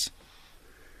versus us.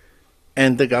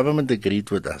 And the government agreed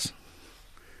with us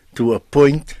to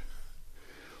appoint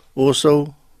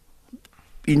also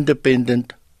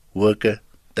independent worker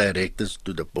directors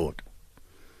to the board.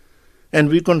 And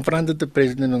we confronted the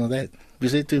president on that. We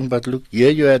said to him, but look,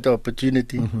 here you had the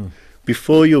opportunity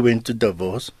before you went to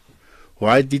Davos.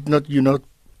 Why did not you not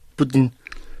put in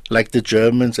like the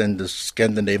Germans and the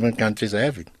Scandinavian countries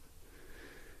have it?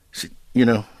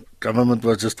 Government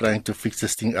was just trying to fix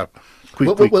this thing up.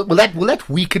 Quick. Will that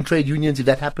weaken trade unions if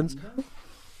that happens?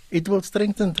 It will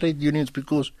strengthen trade unions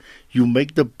because you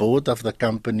make the board of the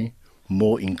company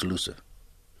more inclusive.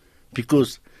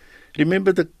 Because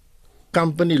remember, the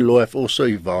company law have also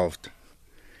evolved.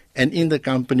 And in the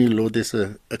company law, there's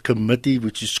a committee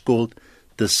which is called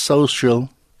the Social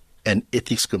and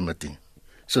Ethics Committee.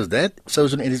 So that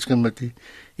Social and Ethics Committee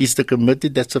is the committee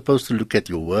that's supposed to look at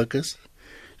your workers,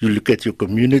 you look at your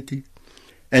community,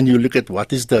 and you look at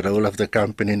what is the role of the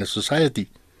company in the society.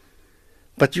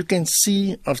 But you can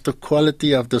see of the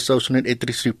quality of the social and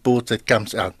ethics reports that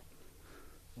comes out.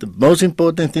 The most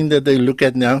important thing that they look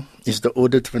at now is the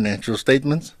audit financial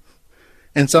statements.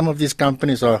 And some of these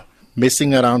companies are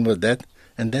messing around with that.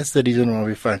 And that's the reason why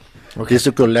we find there's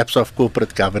a collapse of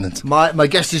corporate governance. My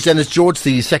guest is Dennis George,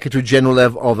 the Secretary General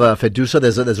of FEDUSA.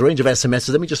 There's a range of SMSs.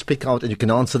 Let me just pick out and you can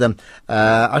answer them.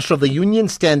 Ashraf, the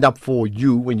unions stand up for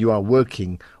you when you are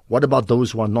working. What about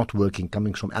those who are not working?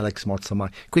 Coming from Alex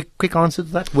Motsamai. Quick answer to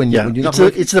that. When you're not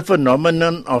working? It's the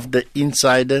phenomenon of the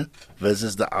insider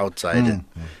versus the outsider.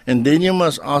 And then you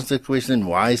must ask the question,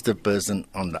 why is the person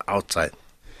on the outside?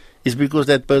 It's because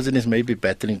that person is maybe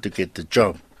battling to get the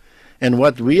job. And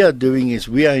what we are doing is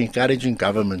we are encouraging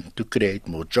government to create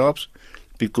more jobs,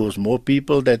 because more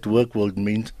people that work will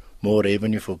mean more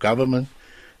revenue for government,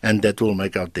 and that will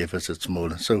make our deficit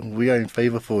smaller. So we are in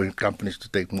favor for companies to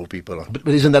take more people on. But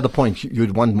isn't that the point?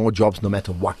 You'd want more jobs no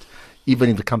matter what,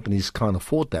 even if the companies can't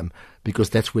afford them,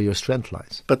 because that's where your strength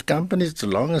lies. But companies, as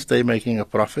long as they're making a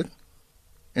profit,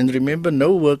 and remember,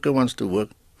 no worker wants to work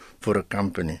for a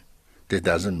company that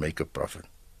doesn't make a profit.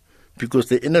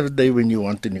 Because at the end of the day, when you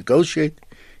want to negotiate,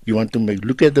 you want to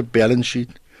look at the balance sheet,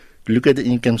 look at the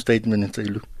income statement and say,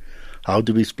 look, how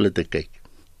do we split the cake?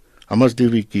 How much do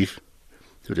we give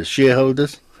to the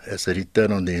shareholders as a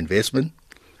return on the investment?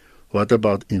 What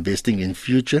about investing in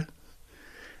future?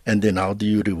 And then how do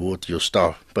you reward your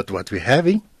staff? But what we're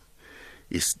having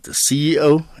is the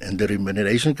CEO and the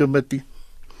remuneration committee.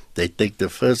 They take the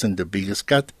first and the biggest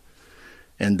cut,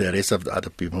 and the rest of the other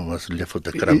people must live for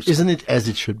the crumbs. Isn't it as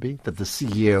it should be, that the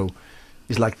CEO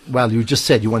is like, well, you just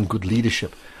said you want good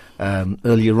leadership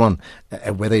earlier on,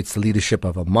 whether it's the leadership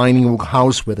of a mining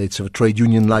house, whether it's a trade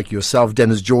union like yourself,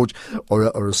 Dennis George,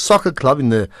 or a soccer club in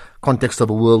the context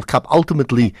of a World Cup.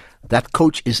 Ultimately, that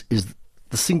coach is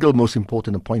the single most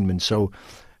important appointment. So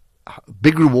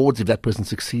big rewards if that person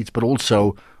succeeds, but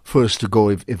also first to go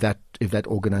if that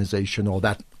organization or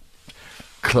that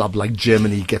club like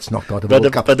Germany gets knocked out of the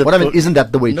World Cup. But I mean, isn't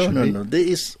that the way it should be? No. There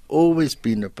has always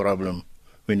been a problem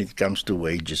when it comes to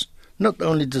wages. Not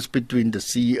only just between the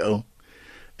CEO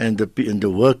and the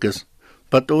workers,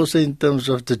 but also in terms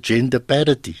of the gender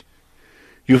parity.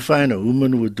 You find a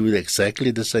woman would do exactly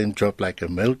the same job like a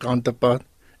male counterpart,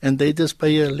 and they just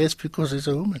pay her less because it's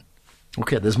a woman.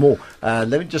 Okay, there's more. Let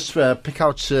me just pick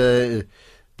out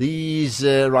these.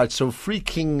 Right, so Free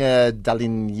King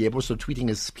Dalin Yebo, so tweeting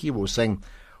his hero, saying,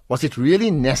 was it really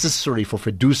necessary for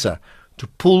FEDUSA to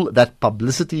pull that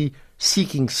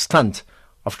publicity-seeking stunt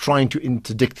of trying to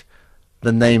interdict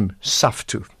the name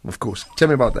SAFTU, of course? Tell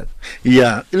me about that.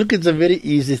 Yeah, look, it's a very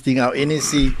easy thing. Our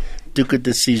NEC took a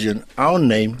of our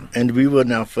name, and we were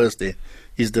now first there,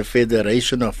 is the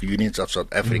Federation of Unions of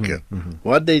South Africa.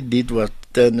 What they did was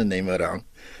turn the name around,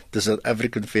 the South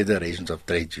African Federations of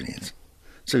Trade Unions.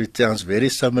 So it sounds very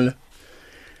similar.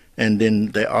 And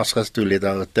then they asked us to let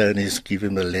our attorneys give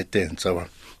him a letter and so on.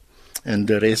 And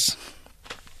the rest,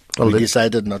 we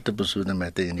decided not to pursue the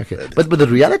matter any further. But the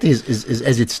reality is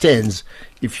as it stands,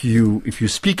 if you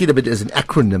speak it a bit as an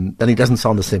acronym, then it doesn't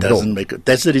sound the same at all.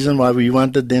 That's the reason why we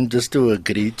wanted them just to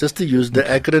agree, just to use the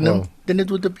acronym. Then it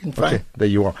would have been fine. Okay, there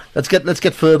you are. Let's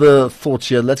get further thoughts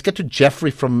here. Let's get to Jeffrey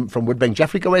from Woodbank.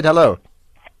 Jeffrey, go ahead. Hello.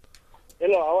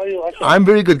 Hello, how are you, Asha? I'm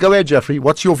very good. Go ahead, Jeffrey.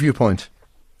 What's your viewpoint?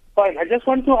 Fine. I just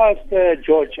want to ask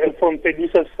George from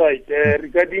FEDUSA's side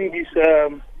regarding this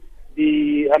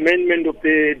the amendment of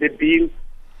the bill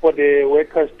for the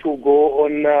workers to go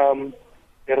on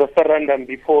a referendum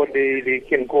before they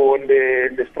can go on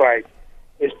the strike.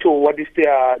 As to what is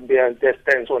their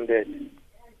stance on that?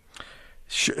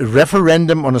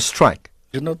 Referendum on a strike?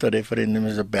 It's not a referendum,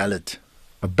 it's a ballot.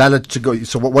 A ballot to go.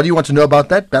 So what do you want to know about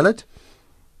that ballot?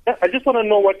 I just want to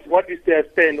know what is their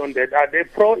stand on that. Are they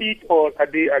pro it or are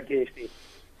they against it?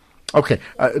 Okay,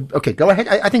 go ahead.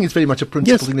 I think it's very much a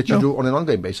principle thing that you do on an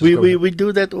ongoing basis. We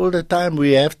do that all the time.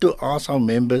 We have to ask our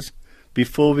members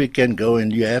before we can go,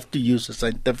 and you have to use a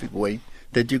scientific way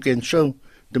that you can show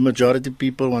the majority of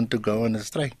people want to go on a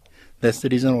strike. That's the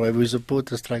reason why we support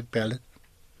the strike ballot.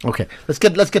 Okay, let's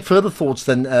get further thoughts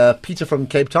then. Peter from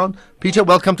Cape Town. Peter,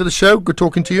 welcome to the show. Good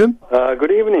talking to you.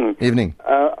 Good evening. Evening.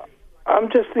 I'm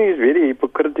just think it's very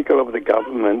hypocritical of the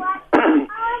government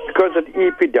because of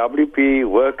EPWP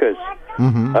workers.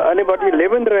 Only about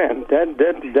 11 rand.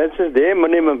 That's just their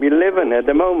minimum, 11 at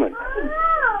the moment.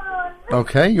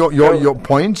 Okay, your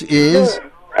point is?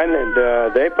 And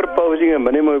they're proposing a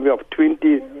minimum of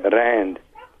 20 rand.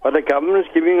 But the government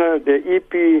is giving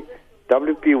the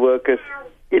EPWP workers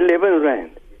 11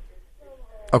 rand.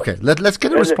 Okay, let's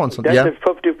get a response on that. That's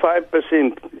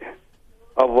 55%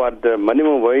 of what the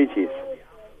minimum wage is.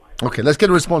 Okay, let's get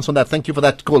a response on that. Thank you for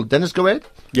that call. Dennis, go ahead.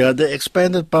 Yeah, the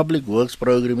expanded public works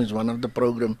program is one of the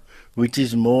programs which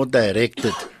is more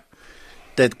directed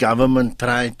that government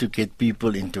try to get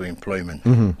people into employment,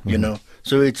 you know.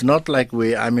 So it's not like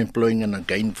where I'm employing in a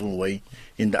gainful way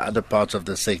in the other parts of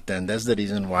the sector, and that's the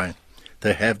reason why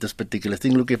they have this particular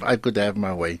thing. Look, if I could have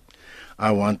my way,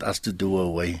 I want us to do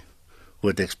away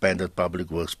with expanded public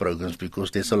works programs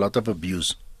because there's a lot of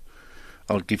abuse.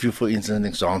 I'll give you, for instance, an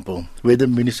example where the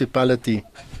municipality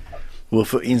were,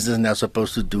 for instance, now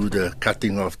supposed to do the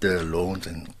cutting of the lawns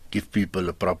and give people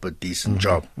a proper, decent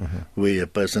job, where a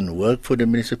person worked for the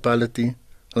municipality.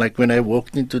 Like when I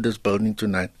walked into this building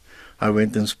tonight, I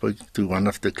went and spoke to one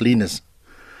of the cleaners.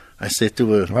 I said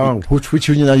to her, "Oh, which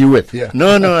union are you with?" Yeah.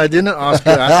 No, I didn't ask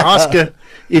her. I asked her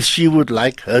if she would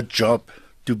like her job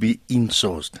to be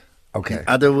insourced. Okay. In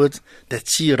other words, that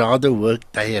she rather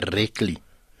work directly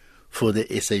for the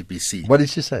SABC. What did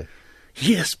she say?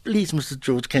 Yes, please, Mr.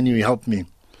 George, can you help me?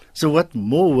 So what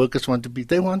more workers want to be,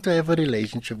 they want to have a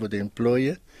relationship with the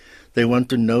employer. They want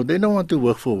to know, they don't want to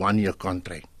work for 1 year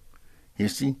contract. You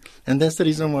see? And that's the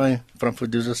reason why, from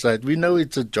FEDUSA side, we know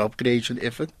it's a job creation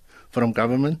effort from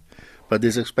government, but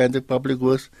this expanded public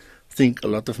works, I think a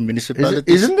lot of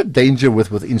municipalities... Isn't the danger with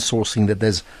insourcing that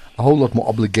there's a whole lot more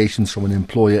obligations from an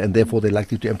employer and therefore they're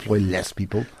likely to employ less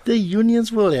people? The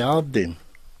unions will help them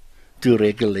to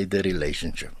regulate the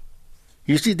relationship.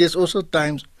 You see, there's also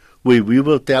times where we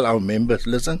will tell our members,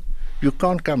 listen, you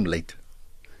can't come late.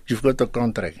 You've got a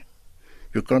contract.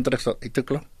 Your contract's at 8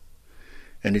 o'clock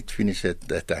and it finishes at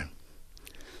that time.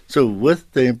 So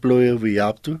with the employer, we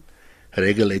have to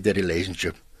regulate the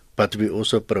relationship, but we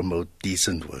also promote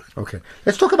decent work. Okay.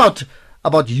 Let's talk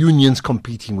about unions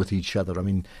competing with each other. I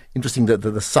mean, interesting that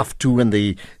the SAF2 and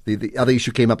the other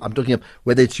issue came up. I'm talking about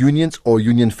whether it's unions or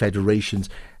union federations.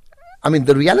 I mean,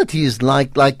 the reality is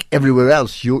like everywhere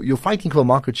else. You're fighting for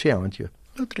market share, aren't you?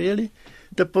 Not really.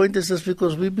 The point is just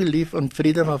because we believe on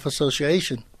freedom of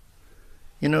association.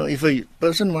 You know, if a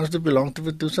person wants to belong to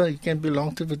FEDUSA, he can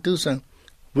belong to FEDUSA.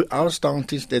 Our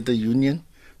stance is that the union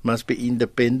must be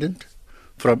independent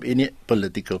from any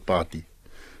political party.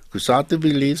 COSATU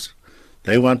believes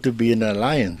they want to be in an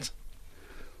alliance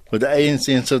with the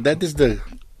ANC, and so that is the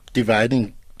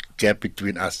dividing gap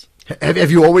between us. Have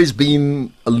you always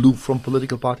been aloof from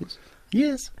political parties?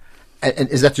 Yes. And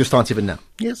is that your stance even now?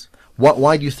 Yes.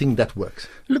 Why do you think that works?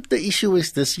 Look, the issue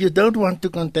is this. You don't want to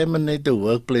contaminate the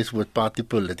workplace with party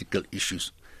political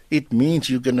issues. It means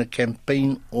you're going to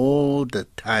campaign all the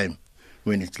time.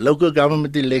 When it's local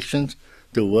government elections,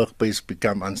 the workplace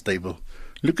become unstable.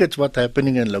 Look at what's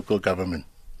happening in local government.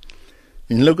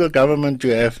 In local government,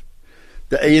 you have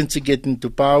the ANC get into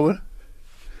power.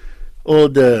 All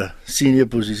the senior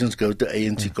positions go to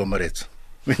ANC comrades.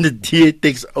 When the DA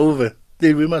takes over,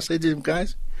 then we must say to them,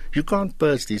 guys, you can't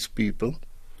purge these people.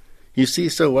 You see,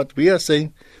 so what we are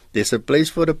saying, there's a place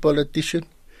for the politician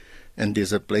and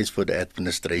there's a place for the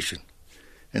administration.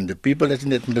 And the people that's in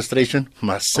the administration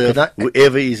must serve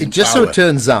whoever is in power. It just so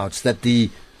turns out that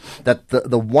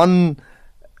the one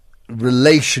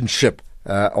relationship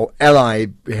or ally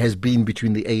has been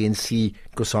between the ANC,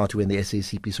 COSATU and the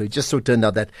SACP. So it just so turned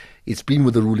out that it's been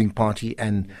with the ruling party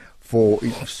and for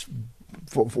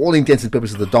all intents and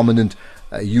purposes the dominant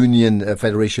union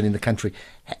federation in the country.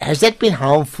 Has that been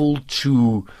harmful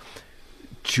to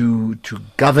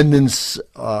governance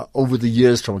over the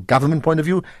years from a government point of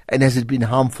view, and has it been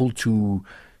harmful to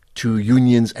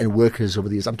unions and workers over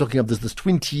the years? I'm talking of this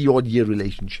 20-odd year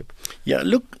relationship. Yeah,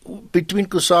 look, between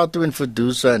COSATU and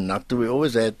FEDUSA and NACTU, we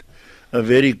always had a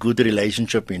very good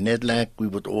relationship. In NEDLAC, we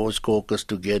would always caucus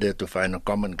together to find a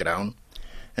common ground,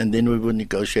 and then we would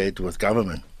negotiate with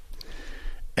government.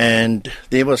 And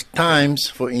there was times,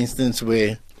 for instance,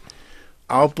 where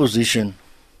our position,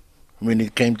 when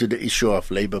it came to the issue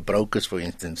of labor brokers, for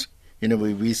instance, you know,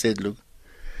 where we said, look,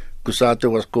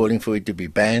 COSATU was calling for it to be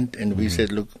banned, and we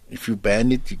said, look, if you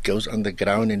ban it, it goes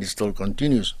underground and it still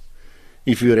continues.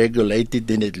 If you regulate it,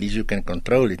 then at least you can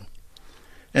control it.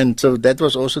 And so that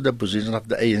was also the position of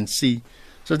the ANC.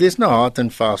 So there's no hard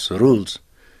and fast rules.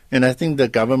 And I think the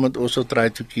government also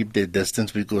tried to keep their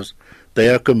distance because they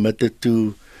are committed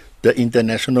to the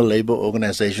International Labour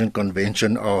Organization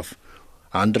Convention of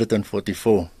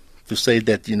 144 to say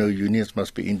that, you know, unions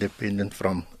must be independent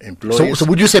from employers. So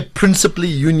would you say principally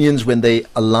unions, when they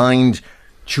aligned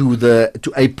to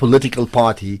a political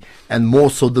party and more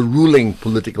so the ruling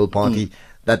political party,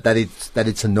 that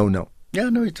it's a no-no? Yeah,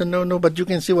 no, it's a no-no, but you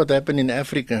can see what happened in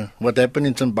Africa, what happened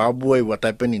in Zimbabwe, what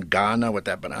happened in Ghana, what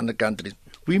happened in other countries.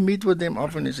 We meet with them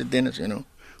often and say, Dennis, you know,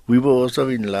 we were also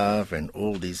in love and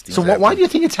all these things. So why do you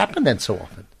think it's happened then so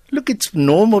often? Look, it's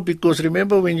normal because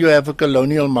remember when you have a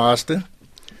colonial master,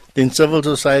 then civil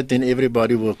society and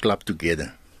everybody will club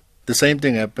together. The same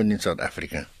thing happened in South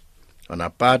Africa. On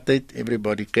apartheid,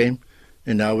 everybody came,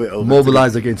 and now we're over.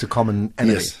 Mobilized against a common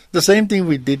enemy. Yes. The same thing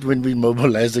we did when we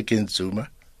mobilized against Zuma,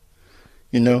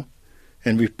 and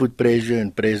we put pressure,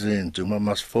 and Zuma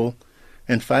must fall.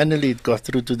 And finally it got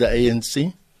through to the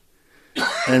ANC.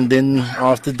 And then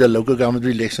after the local government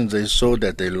elections, they saw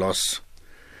that they lost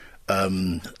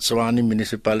Swani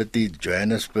municipality,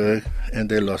 Johannesburg, and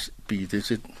they lost P. They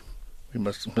said, we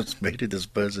must make it this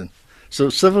person. So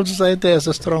civil society has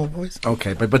a strong voice.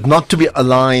 Okay, but not to be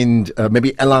aligned,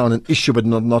 maybe ally on an issue, but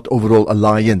not overall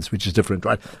alliance, which is different,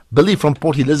 right? Billy from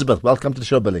Port Elizabeth, welcome to the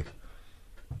show, Billy.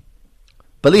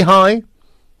 Billy, hi.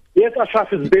 Yes,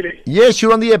 Ashraf is Billy. Yes,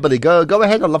 you're on the air, Billy. Go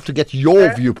ahead. I'd love to get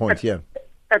your viewpoint here.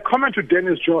 A comment to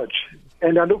Dennis George,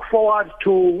 and I look forward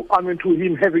to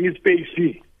him having his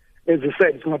PhD. As I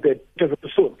said, it's not that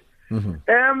soon.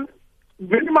 Mm-hmm.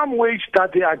 Minimum wage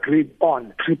that they agreed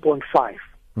on, 3.5.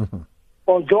 Mm-hmm.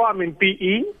 Although I'm in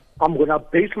PE, I'm going to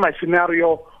base my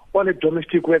scenario on a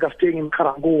domestic worker staying in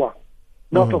Karangua,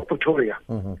 north of Pretoria.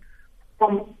 Mm-hmm.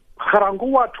 From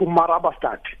Karangua to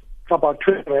Marabastad, it's about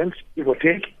 12 rands, give or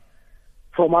take.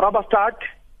 From Marabastad,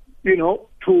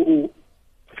 to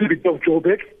Philip of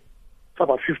Joburg, it's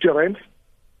about 50 rands.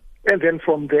 And then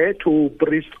from there to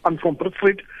from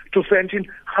Bridgeford to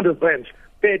 1,700 rands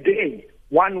per day,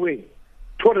 one way,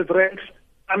 200 rands,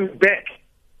 and back.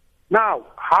 Now,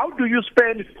 how do you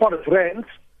spend 400 rands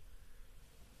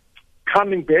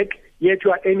coming back, yet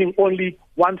you are earning only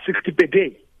 160 per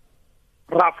day,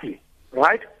 roughly,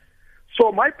 right?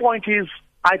 So my point is,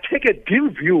 I take a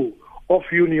dim view of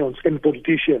unions and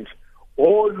politicians,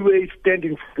 always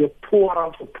standing for the poor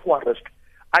of the poorest.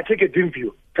 I take a dim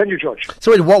view. Can you, George?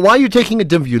 So wait, why are you taking a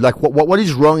dim view? Like, what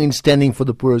is wrong in standing for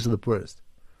the poorest of the poorest?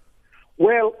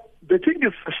 Well, the thing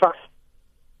is, I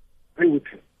agree with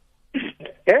him.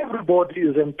 Everybody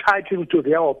is entitled to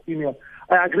their opinion.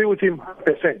 I agree with him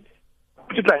 100%.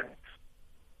 Put it like this.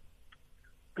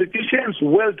 Politicians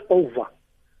world over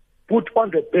put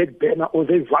on the back burner, or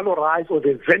they valorize, or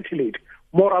they ventilate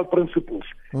moral principles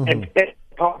and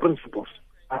power principles.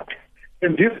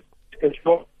 And this is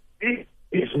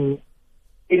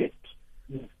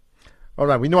all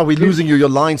right, we know we're losing you. Your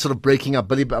line's sort of breaking up,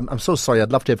 Billy. I'm so sorry.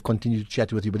 I'd love to have continued to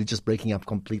chat with you, but it's just breaking up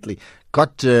completely.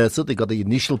 Certainly got the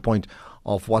initial point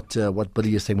of what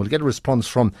Billy is saying. We'll get a response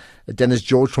from Dennis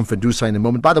George from FEDUSA in a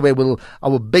moment. By the way,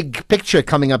 our big picture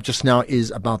coming up just now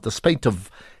is about the spate of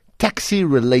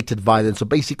taxi-related violence, so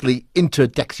basically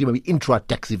inter-taxi, maybe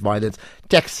intra-taxi violence,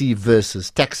 taxi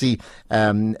versus taxi,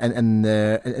 and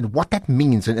what that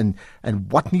means and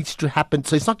what needs to happen.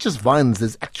 So it's not just violence,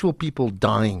 there's actual people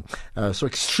dying. So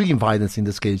extreme violence in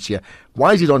this case here.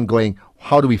 Why is it ongoing?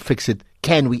 How do we fix it?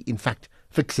 Can we, in fact,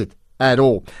 fix it at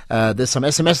all? There's some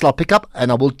SMS I'll pick up,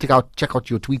 and I will check out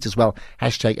your tweets as well.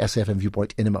 Hashtag SAFM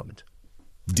Viewpoint in a moment.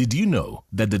 Did you know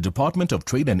that the Department of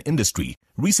Trade and Industry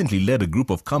recently led a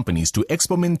group of companies to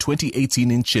Expomin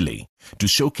 2018 in Chile to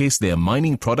showcase their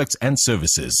mining products and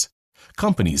services?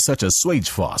 Companies such as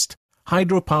Swagefast,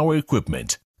 Hydropower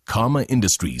Equipment, Karma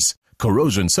Industries,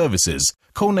 Corrosion Services,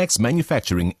 Conex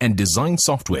Manufacturing and Design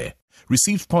Software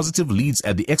received positive leads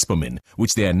at the Expomin,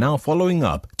 which they are now following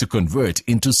up to convert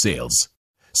into sales.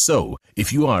 So,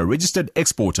 if you are a registered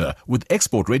exporter with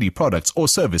export-ready products or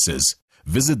services,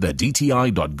 visit the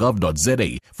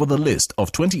dti.gov.za for the list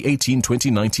of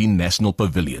 2018-2019 national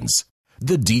pavilions.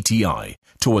 The DTI,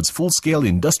 towards full-scale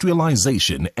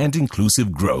industrialization and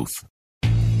inclusive growth.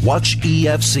 Watch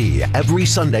EFC every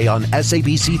Sunday on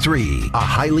SABC3. A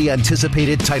highly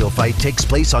anticipated title fight takes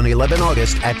place on 11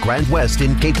 August at Grand West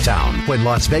in Cape Town when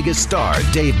Las Vegas star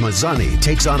Dave Mazzani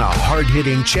takes on a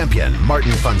hard-hitting champion,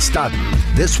 Martin van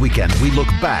Staden. This weekend, we look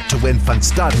back to when van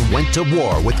Staden went to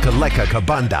war with Kaleka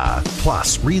Kabanda.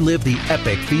 Plus, relive the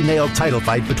epic female title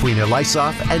fight between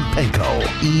Elisov and Penko.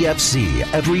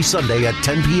 EFC every Sunday at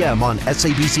 10 p.m. on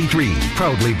SABC3.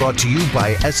 Proudly brought to you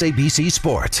by SABC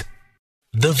Sport.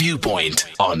 The Viewpoint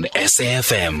on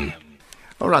SAFM.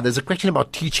 All right, there's a question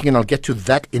about teaching, and I'll get to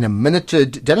that in a minute.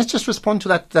 Dennis, just respond to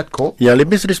that call. Yeah, let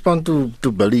me respond to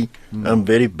Billy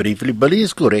very briefly. Billy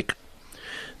is correct.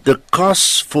 The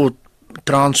costs for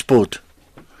transport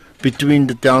between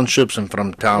the townships and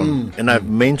from town, and I've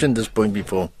mentioned this point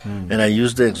before, and I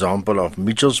used the example of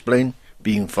Mitchell's Plain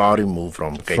being far removed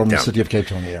from Cape Town. From the city of Cape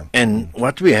Town, yeah. And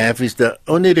what we have is the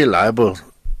only reliable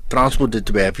transport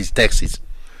that we have is taxis.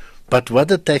 But what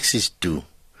the taxis do,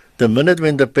 the minute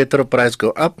when the petrol price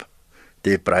go up,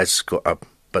 their prices go up.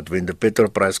 But when the petrol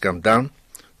price come down,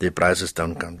 their prices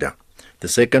don't come down. The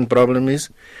second problem is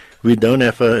we don't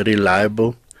have a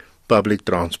reliable public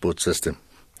transport system.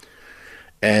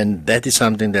 And that is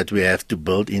something that we have to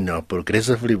build in now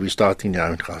progressively. We're starting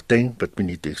now in Gauteng, but we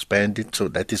need to expand it. So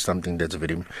that is something that's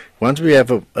very... Once we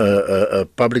have a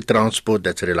public transport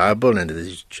that's reliable and that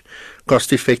is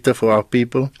cost-effective for our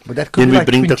people, but that could then be we like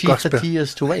bring 20, the cost 30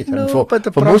 years to wait. No, and for but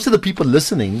the most of the people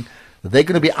listening, they're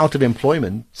going to be out of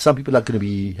employment. Some people are going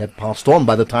to have passed on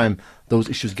by the time those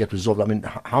issues get resolved. I mean,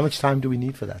 how much time do we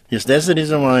need for that? Yes, that's the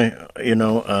reason why,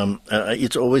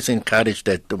 it's always encouraged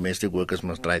that domestic workers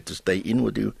must try to stay in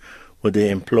with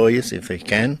their employers if they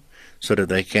can, so that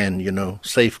they can,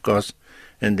 save costs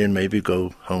and then maybe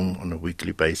go home on a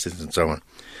weekly basis and so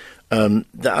on.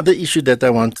 The other issue that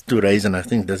I wanted to raise, and I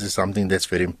think this is something that's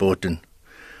very important,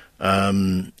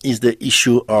 is the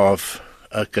issue of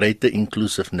a greater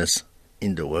inclusiveness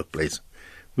in the workplace.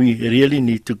 We really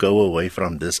need to go away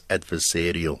from this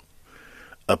adversarial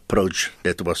approach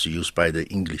that was used by the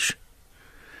English.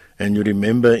 And you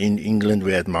remember in England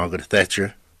we had Margaret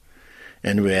Thatcher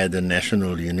and we had the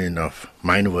National Union of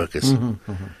Mine Workers.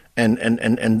 Mm-hmm, mm-hmm.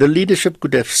 And the leadership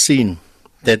could have seen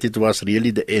that it was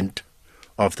really the end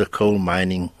of the coal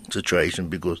mining situation,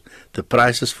 because the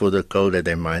prices for the coal that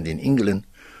they mined in England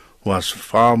was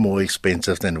far more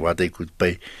expensive than what they could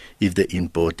pay if they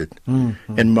imported.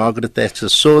 Mm-hmm. And Margaret Thatcher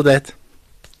saw that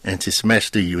and she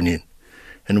smashed the union.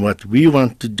 And what we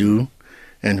want to do,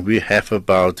 and we have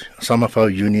some of our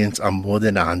unions are more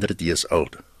than 100 years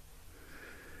old.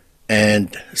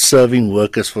 And serving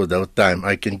workers for that time,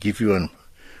 I can give you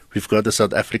we've got the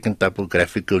South African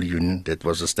Typographical Union that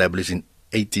was established in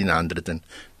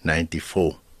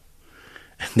 1894.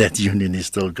 And that union is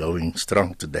still going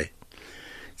strong today.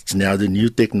 It's now the new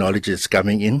technology that's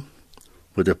coming in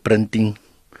with the printing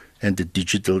and the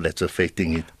digital that's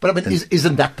affecting it. But I mean,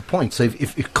 isn't that the point? So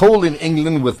if coal in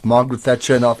England with Margaret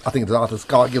Thatcher and I think it's Arthur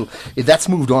Scargill, if that's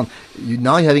moved on,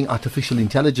 now you're having artificial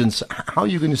intelligence. How are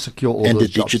you going to secure all those jobs? And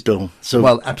the digital. So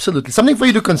well, absolutely. Something for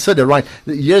you to consider, right?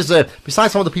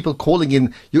 Besides some of the people calling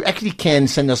in, you actually can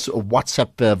send us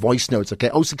WhatsApp voice notes, okay?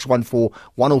 0614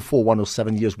 104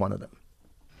 107. Here's one of them.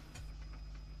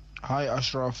 Hi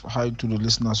Ashraf, hi to the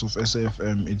listeners of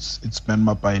SAFM. It's Ben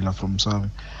Mapaila from Savi.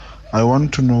 I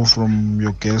want to know from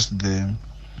your guest there,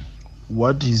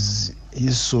 what is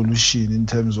his solution in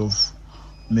terms of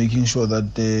making sure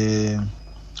that the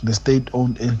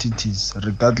state-owned entities,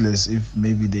 regardless if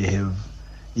maybe they have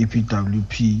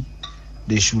EPWP,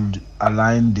 they should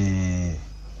align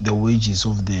the wages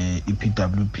of the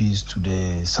EPWPs to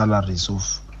the salaries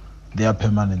of their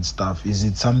permanent staff. Is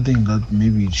it something that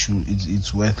maybe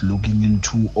it's worth looking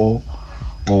into or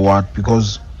what?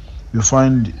 Because you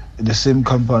find the same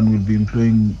company will be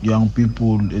employing young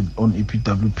people on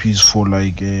EPWPs for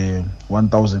like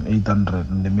 1,800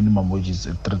 and the minimum wage is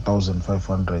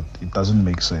 3,500. It doesn't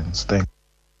make sense. Thanks.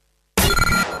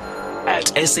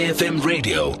 At SAFM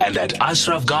Radio and at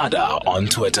Ashraf Garda on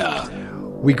Twitter.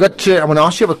 We got. I want to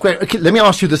ask you a question. Okay, let me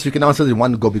ask you this. You can answer it in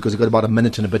one go because we've got about a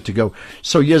minute and a bit to go.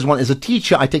 So here's one. As a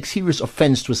teacher, I take serious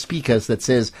offense to a speaker that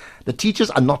says the teachers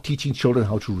are not teaching children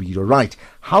how to read or write.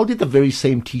 How did the very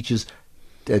same teachers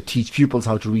teach pupils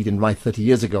how to read and write 30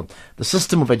 years ago? The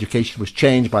system of education was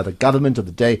changed by the government of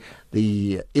the day.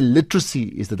 The illiteracy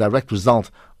is the direct result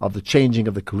of the changing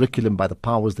of the curriculum by the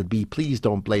powers that be. Please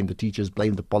don't blame the teachers.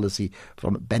 Blame the policy.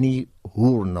 From Benny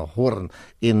Horn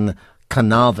in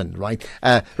Carnarvon, right?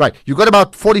 Right. You got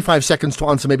about 45 seconds to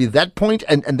answer maybe that point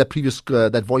and the previous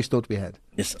that voice note we had.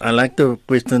 Yes, I like the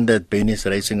question that Ben is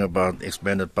raising about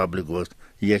expanded public works.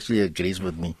 He actually agrees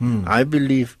with me. I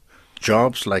believe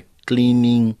jobs like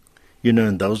cleaning,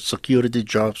 and those security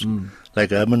jobs, like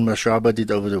Herman Mashaba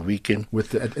did over the weekend,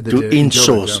 with to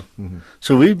insource.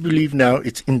 So we believe now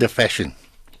it's in the fashion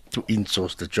to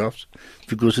insource the jobs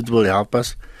because it will help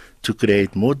us to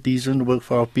create more decent work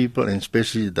for our people, and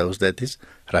especially those that is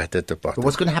right at the bottom. But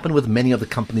what's going to happen with many of the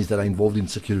companies that are involved in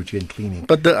security and cleaning?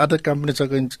 But the other companies are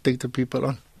going to take the people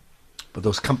on. But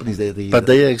those companies, they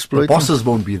are exploiting. The bosses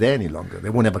won't be there any longer.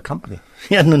 They won't have a company.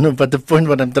 Yeah, no. But the point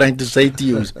what I'm trying to say to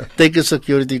you is, take a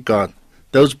security guard.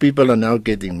 Those people are now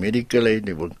getting medical aid.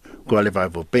 They will qualify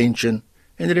for pension.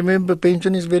 And remember,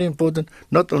 pension is very important,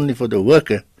 not only for the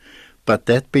worker, but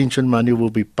that pension money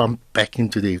will be pumped back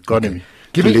into the economy. Okay.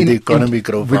 Let the economy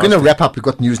grow faster. We're going to wrap up. We've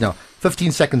got news now.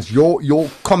 15 seconds. Your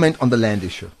comment on the land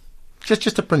issue.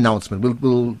 Just a pronouncement.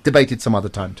 We'll debate it some other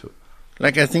time too.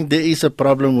 Like, I think there is a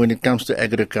problem when it comes to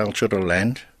agricultural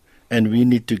land, and we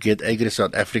need to get Agri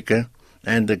South Africa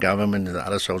and the government and the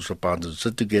other social partners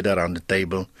sit together around the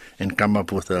table and come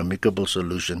up with an amicable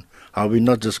solution. How we're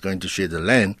not just going to share the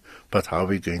land, but how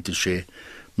we're going to share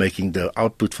making the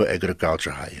output for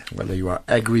agriculture higher. Well, there you are.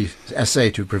 Agri-SA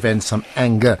to prevent some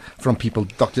anger from people.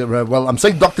 I'm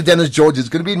saying Dr. Dennis George. It's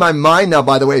going to be in my mind now,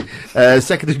 by the way.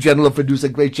 Secretary General of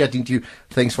FEDUSA, great chatting to you.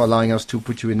 Thanks for allowing us to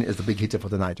put you in as the big hitter for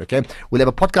the night, okay? We'll have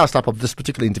a podcast up of this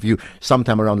particular interview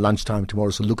sometime around lunchtime tomorrow,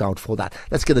 so look out for that.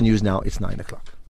 Let's get the news now. It's 9 o'clock.